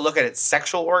 I took a look at its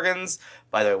sexual organs.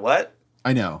 By the way, what?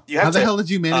 I know. You have How the to- hell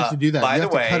did you manage to do that? By You the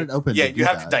have way, to cut it open. yeah, to do you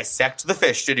have that. to dissect the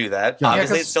fish to do that. Yeah.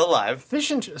 Obviously, 'cause it's still alive.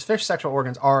 Fish sexual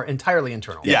organs are entirely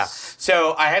internal. Yeah.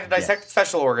 So I had to dissect the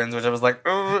special organs, which I was like,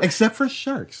 ugh. Except for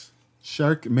sharks.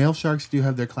 Male sharks do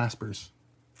have their claspers.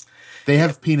 They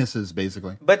have penises,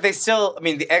 basically. But they still, I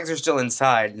mean, the eggs are still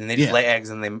inside, and they just Yeah. lay eggs,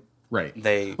 and Right.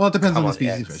 they Well, it depends come on the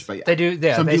species eggs. of fish, but yeah. They do,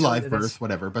 yeah, Some do basically, live that's- birth,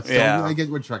 whatever. But still, Yeah. I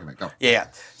get what you're talking about. Go. Yeah.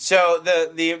 So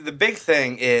the big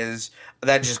thing is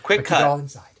that just quick Keep it all cut.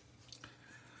 inside.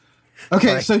 Okay,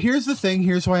 Sorry. so here's the thing.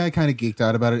 Here's why I kind of geeked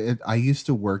out about it. I used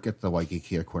to work at the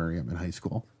Waikiki Aquarium in high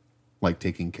school, like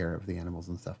taking care of the animals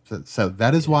and stuff. So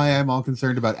that is why I'm all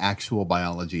concerned about actual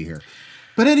biology here.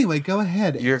 But anyway, go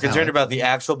ahead. You're concerned Alex. about the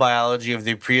actual biology of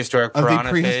the prehistoric Of the piranha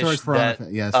prehistoric fish piranha that fi-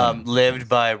 yes, lived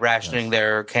by rationing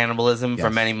their cannibalism for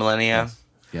Yes. many millennia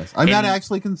Yes, I'm not in-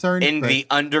 actually concerned. in but the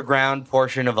underground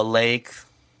portion of a lake.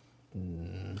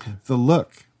 the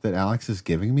look that Alex is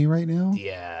giving me right now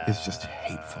Yeah. is just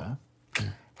hateful.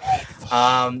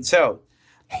 So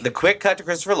the quick cut to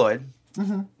Christopher Lloyd.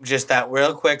 Mm-hmm. Just that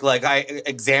real quick, like I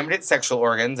examined its sexual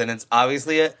organs, and it's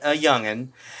obviously a youngin.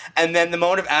 And then the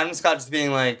moment of Adam Scott just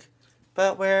being like,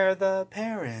 "But where are the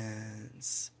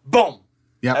parents?" Boom.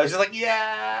 Yeah. I was just like,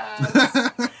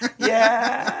 yes,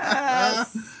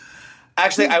 yes.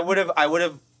 Actually, I would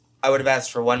have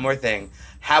asked for one more thing.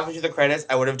 Halfway through the credits,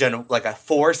 I would have done like a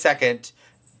 4-second,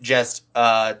 just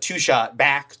 2-shot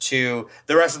back to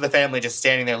the rest of the family just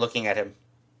standing there looking at him.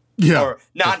 Yeah. Or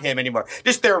not him anymore.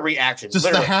 Just their reaction. Just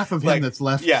Literally. the half of him Like, that's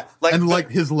left. Yeah. Like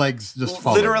his legs just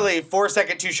fall. literally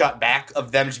 4-second 2-shot back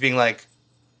of them just being like,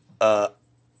 and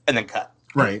then cut.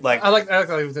 Right. Like, I like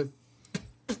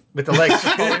with the legs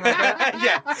just falling like that.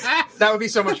 yeah. That would be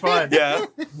so much fun. Yeah.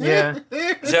 Yeah.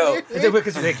 So,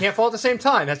 Because they can't fall at the same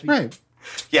time. It has to be, Right.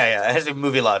 yeah. It has a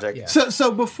movie logic. Yeah.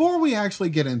 So before we actually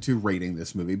get into rating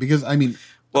this movie, because I mean,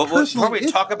 Well, personally, before we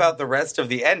if- talk about the rest of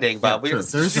the ending, Bob, we sure,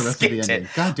 just there's the rest of the skipped ending.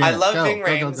 it. God damn I it. love Go, Ving go,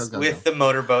 go, Rhames go, go, with go. the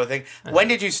motorboat thing. When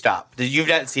did you stop? You've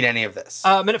not seen any of this.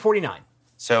 minute 49.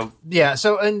 So, Yeah.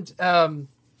 So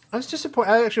I was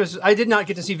disappointed. I did not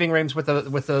get to see Ving Rhames with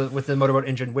the motorboat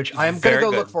engine, which I am going Very to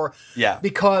go good. look for. Yeah.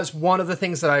 Because one of the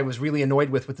things that I was really annoyed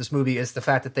with this movie is the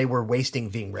fact that they were wasting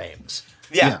Ving Rhames.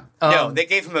 yeah. No, they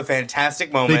gave him a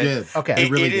fantastic moment. They did. Okay. They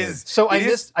really it did. is. So it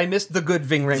is- I missed the good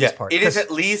Ving Rhames Yeah, part. it is 'Cause-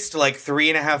 at least like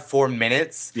 3.5-4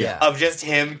 minutes Yeah. of just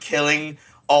him killing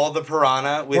all the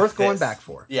piranha with worth going this. back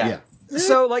for. Yeah.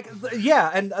 So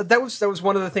and that was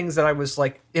one of the things that I was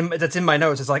like that's in my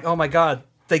notes. It's like, oh my god,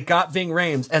 they got Ving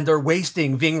Rhames and they're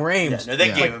wasting Ving Rhames. No, they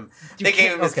Yeah. gave him. They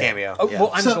gave him his Okay. cameo. Oh, yeah.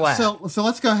 well, I'm glad. So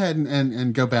let's go ahead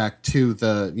and go back to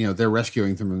the they're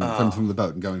rescuing them from the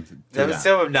boat and going to that was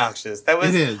so obnoxious. That was.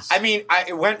 It is. I mean,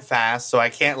 it went fast, so I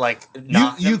can't like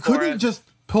knock you them for couldn't it. just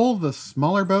pull the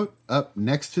smaller boat up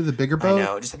next to the bigger I boat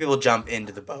know. Just have people jump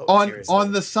into the boat. on seriously.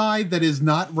 on the side that is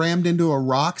not rammed into a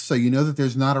rock, so you know that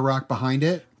there's not a rock behind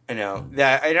it. I know.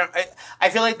 Yeah, I don't. I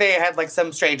feel like they had like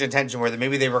some strange intention where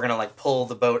maybe they were gonna like pull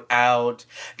the boat out.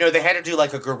 No, they had to do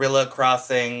like a gorilla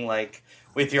crossing, like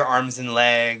with your arms and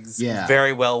legs. Yeah.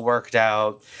 Very well worked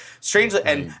out. Strangely,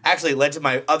 and actually led to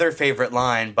my other favorite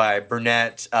line by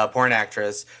brunette porn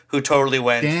actress who totally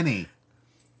went. Danny.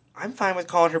 I'm fine with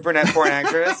calling her brunette porn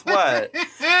actress. What?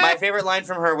 My favorite line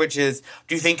from her, which is,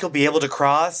 "Do you think you'll be able to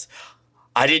cross?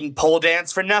 I didn't pole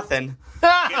dance for nothing."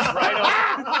 Gets right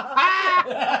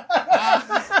over.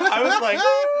 I was like,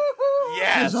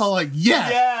 yes. It's all like, yes,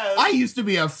 Yes. I used to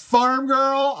be a farm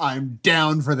girl. I'm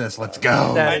down for this. Let's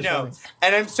go. That I is know. funny.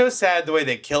 And I'm so sad the way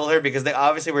they kill her because they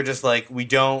obviously were just like, we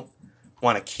don't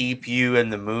want to keep you in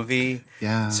the movie.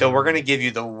 Yeah. So we're going to give you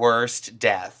the worst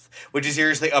death, which is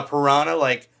seriously a piranha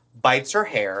like bites her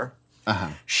hair. Uh-huh.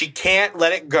 She can't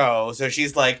let it go. So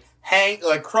she's like,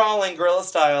 crawling gorilla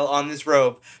style on this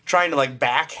rope, trying to like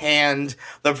backhand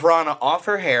the piranha off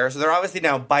her hair. So they're obviously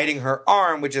now biting her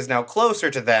arm, which is now closer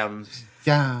to them.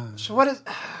 Yeah. So what is?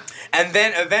 And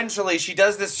then eventually she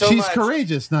does this so She's much.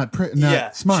 courageous, not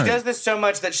smart. She does this so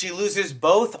much that she loses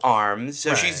both arms,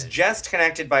 so she's just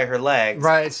connected by her legs.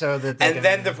 Right. So that. they And can-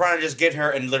 then the piranha just get her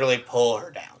and literally pull her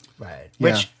down. right.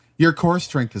 Yeah. Which. Your core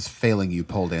strength is failing you,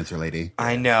 pole dancer lady.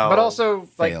 I know. But also,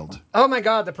 like, Failed. oh my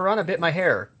god, the piranha bit my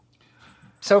hair.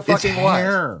 So It's fucking what?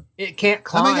 hair. It can't Oh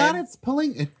climb. my god, it's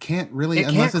pulling. It can't really, It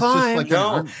unless can't it's climb. just like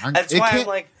No, an arm. that's It why I'm can't-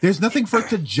 like- there's nothing for it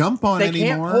to jump on They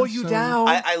anymore. can't pull you so- down.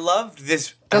 I loved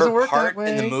this Doesn't her work part that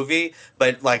in the way. movie,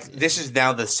 but like this is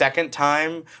now the second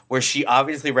time where she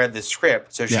obviously read the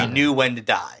script, so she Yeah. knew when to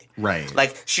die. Right.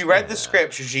 Like she read the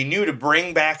script, so she knew to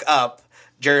bring back up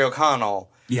Jerry O'Connell.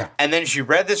 Yeah. And then she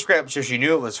read the script, so she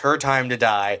knew it was her time to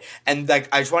die. And like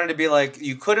I just wanted to be like,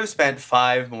 you could have spent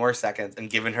 5 more seconds and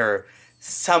given her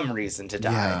some reason to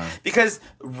die. Yeah. Because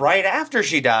right after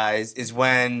she dies is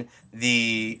when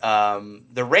the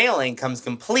railing comes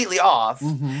completely off,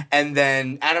 Mm-hmm. and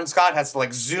then Adam Scott has to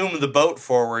like zoom the boat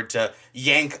forward to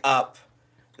yank up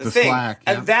the The thing. slack,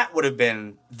 yeah. And that would have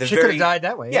been the She very could have died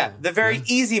that way. Yeah, the very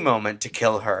easy moment to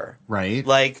kill her. Right.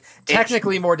 Like it-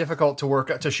 Technically more difficult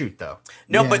to shoot though.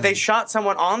 no, Yeah. but they shot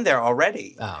someone on there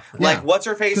already. Oh. Like, Yeah. what's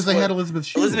her face? 'Cause they was- had Elizabeth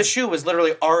Shue. Elizabeth Shue was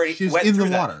literally already She was went in through the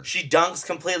that. water. She dunks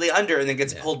completely under and then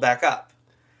gets pulled back up.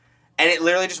 And it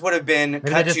literally just would have been they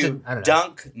cut just to didn't- I don't know.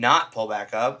 dunk, not pull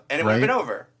back up, and it would have Right. been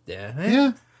over. Yeah.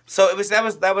 Yeah. So it was that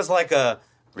was like a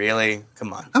really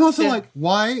come on. I'm also Yeah. like,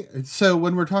 why? So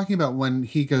when we're talking about when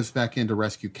he goes back in to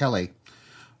rescue Kelly,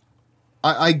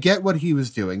 I get what he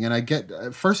was doing, and I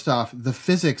get first off the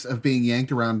physics of being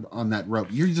yanked around on that rope.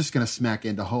 You're just going to smack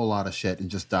into a whole lot of shit and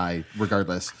just die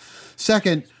regardless.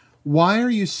 Second, why are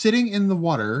you sitting in the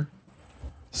water,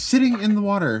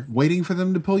 waiting for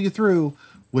them to pull you through?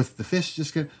 With the fish,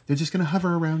 they're just going to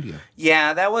hover around you.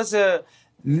 Yeah, that was a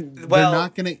They're well.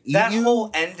 not going to eat that you. whole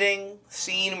ending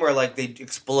scene where like they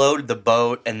explode the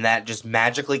boat and that just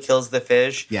magically kills the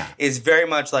fish. Yeah. is very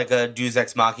much like a Deus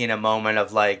Ex Machina moment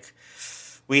of like,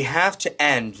 we have to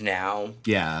end now.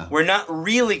 Yeah. We're not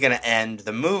really going to end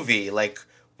the movie. Like,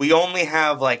 we only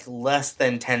have like less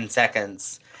than 10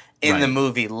 seconds in the Right.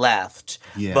 movie left.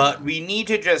 Yeah. But we need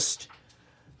to just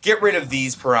get rid of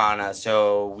these piranha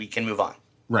so we can move on.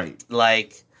 Right.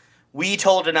 Like, we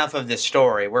told enough of this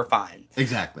story. We're fine.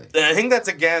 Exactly. And I think that's,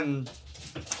 again,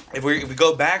 if we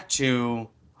go back to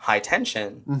High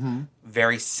Tension, Mm-hmm.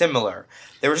 very similar.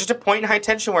 There was just a point in High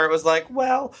Tension where it was like,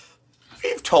 well,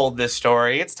 we've told this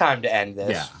story. It's time to end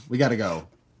this. Yeah. We got to go.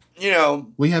 You know,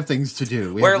 We have things to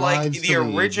do. We where have like lives the to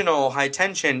lead. original High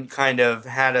Tension kind of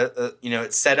had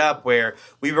it's set up where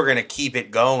we were going to keep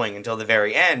it going until the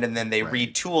very end, and then they Right.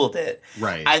 retooled it.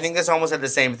 Right. I think this almost had the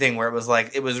same thing where it was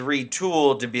like it was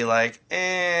retooled to be like,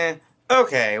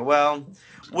 okay, well,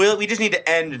 we just need to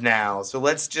end now, so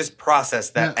let's just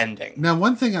process that ending. Now,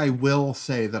 one thing I will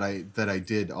say that I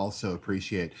did also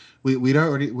appreciate, we'd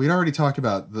already talked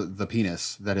about the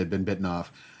penis that had been bitten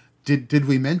off. Did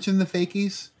we mention the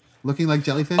fakies looking like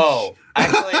jellyfish? Oh,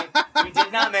 actually, we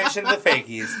did not mention the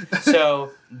fakies. So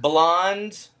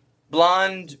blonde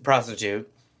prostitute.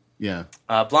 Yeah.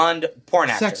 Blonde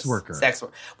porn actress. Sex worker.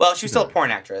 Well, she was still a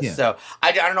porn actress. Yeah. So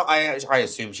I don't know. I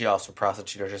assume she also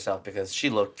prostituted herself because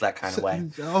she looked that kind of way.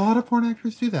 A lot of porn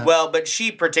actors do that. Well, but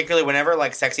she particularly, whenever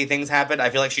like sexy things happened, I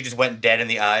feel like she just went dead in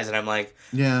the eyes, and I'm like,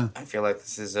 yeah. I feel like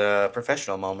this is a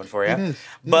professional moment for you. It is.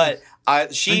 But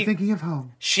I'm she thinking of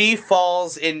home. she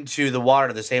falls into the water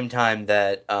at the same time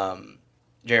that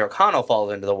Jerry O'Connell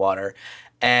falls into the water,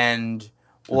 and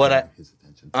His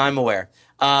attention. I'm aware.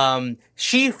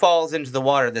 She falls into the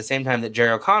water at the same time that Jerry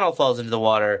O'Connell falls into the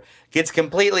water, gets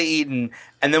completely eaten,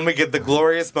 and then we get the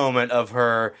glorious moment of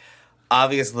her,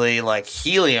 obviously, like,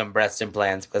 helium breast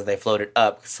implants because they floated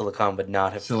up, because silicone would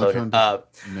not have floated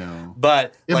up. No.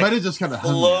 But It like, might have just kind of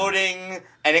hung there. floating,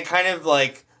 and it kind of,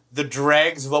 like, the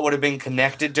dregs of what would have been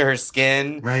connected to her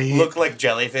skin Right. looked like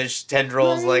jellyfish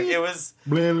tendrils. Like, it was...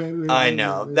 Blah, blah, blah, I blah,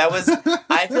 know. blah. That was...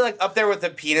 I feel like up there with the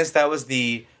penis, that was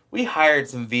the... We hired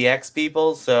some VX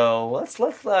people, so let's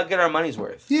get our money's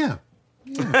worth. Yeah.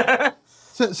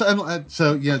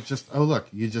 So yeah, look,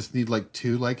 you just need like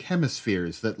two like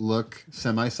hemispheres that look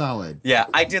semi-solid, Yeah,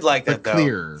 I did like that, but though.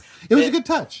 clear. It was a good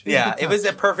touch. Yeah, it was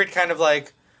a perfect kind of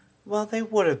like, well, they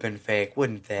would have been fake,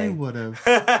 wouldn't They they? would have.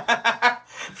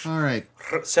 All right.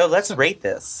 So let's rate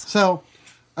this. So,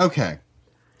 okay.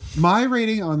 My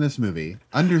rating on this movie,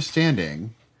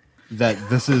 understanding that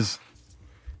this is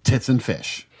tits and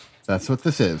fish. That's what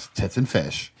this is. Tits and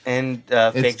fish. And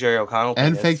fake Jerry O'Connell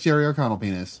And penis. fake Jerry O'Connell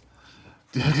penis.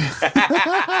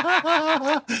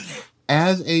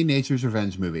 As a Nature's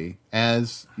Revenge movie,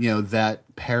 as, that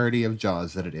parody of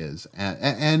Jaws that it is,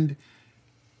 and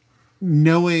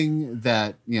knowing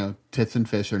that, tits and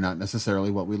fish are not necessarily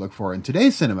what we look for in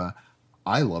today's cinema,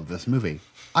 I love this movie.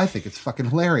 I think it's fucking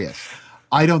hilarious.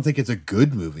 I don't think it's a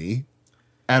good movie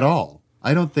at all.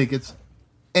 I don't think it's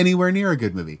anywhere near a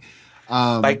good movie.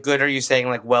 By good, are you saying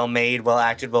like well made, well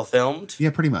acted, well filmed? Yeah,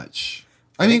 pretty much.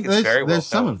 I think mean, it's very well there's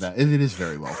some of filmed. that. It is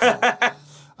very well filmed.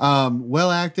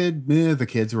 Well acted. The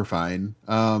kids were fine.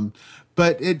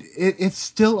 But it's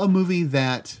still a movie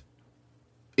that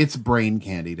it's brain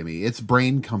candy to me. It's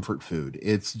brain comfort food.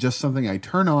 It's just something I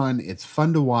turn on. It's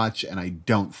fun to watch, and I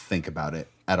don't think about it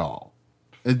at all.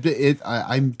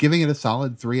 I'm giving it a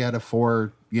solid 3 out of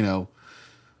 4,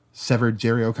 severed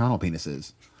Jerry O'Connell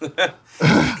penises.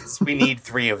 We need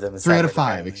 3 of them. 3 out of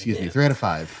 5, excuse me. 3 out of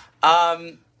 5.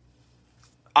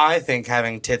 I think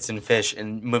having tits and fish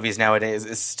in movies nowadays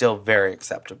is still very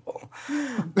acceptable.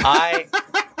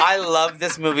 I love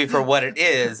this movie for what it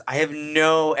is. I have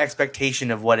no expectation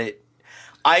of what it...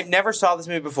 I never saw this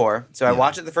movie before, so I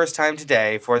watched it the first time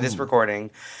today for this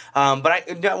recording. But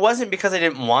it wasn't because I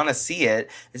didn't want to see it.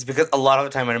 It's because a lot of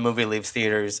the time when a movie leaves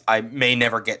theaters, I may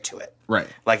never get to it. Right.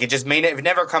 Like, it just may... if it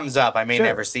never comes up, I may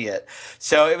never see it.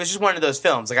 So it was just one of those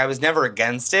films. Like, I was never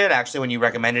against it. Actually, when you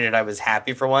recommended it, I was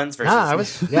happy for once.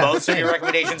 Versus most of your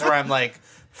recommendations where I'm like...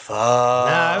 Fuck.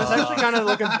 I was actually kind of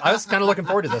looking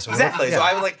forward to this one. Exactly. Yeah. So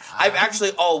I've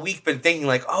actually all week been thinking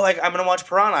like, I'm going to watch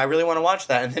Piranha. I really want to watch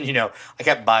that. And then, I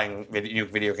kept buying new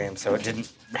video games, so it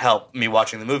didn't help me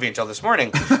watching the movie until this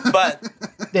morning. But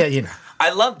I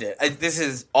loved it. This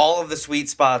is all of the sweet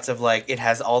spots of like, it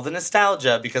has all the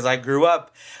nostalgia because I grew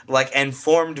up and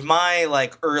formed my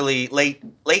late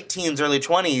teens, early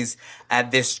 20s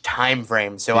at this time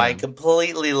frame. So I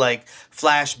completely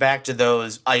flash back to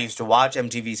those. I used to watch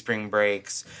MTV Spring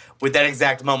Breaks with that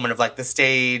exact moment of the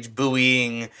stage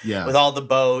buoying with all the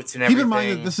boats and everything. Keep in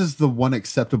mind that this is the one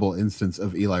acceptable instance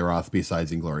of Eli Roth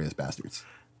besides Inglourious Bastards.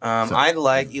 I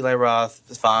like Eli Roth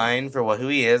fine for who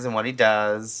he is and what he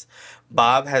does.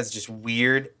 Bob has just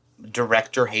weird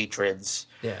director hatreds.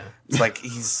 Yeah.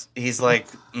 It's he's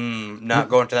not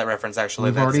going to that reference,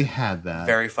 actually. We've already had that.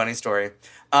 Very funny story.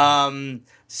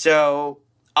 So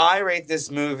I rate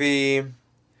this movie,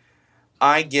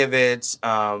 I give it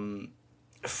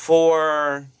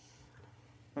 4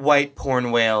 white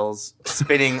porn whales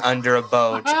spitting under a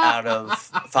boat out of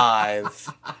 5.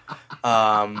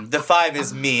 The 5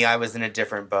 is me. I was in a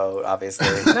different boat, obviously.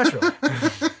 Naturally.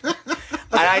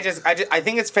 And I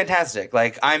think it's fantastic.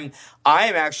 I'm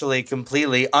actually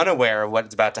completely unaware of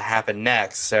what's about to happen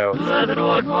next. So.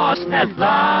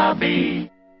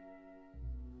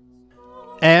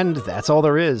 And that's all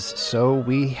there is. So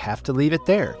we have to leave it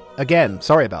there. Again,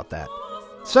 sorry about that.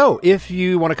 So, if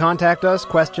you want to contact us,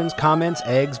 questions, comments,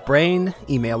 eggs, brain,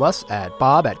 email us at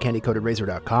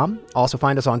bob@candycoatedrazor.com. Also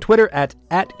find us on Twitter at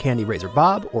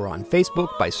 @CandyRazorBob or on Facebook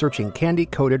by searching Candy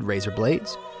Coated Razor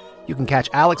Blades. You can catch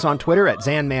Alex on Twitter at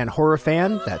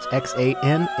ZanmanHorrorFan, that's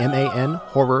XANMAN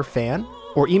Horror Fan,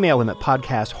 or email him at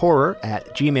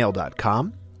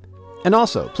podcasthorror@gmail.com. And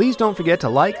also, please don't forget to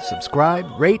like, subscribe,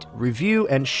 rate, review,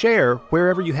 and share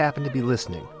wherever you happen to be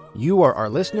listening. You are our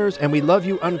listeners, and we love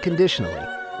you unconditionally,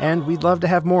 and we'd love to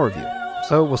have more of you.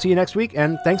 So we'll see you next week,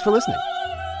 and thanks for listening.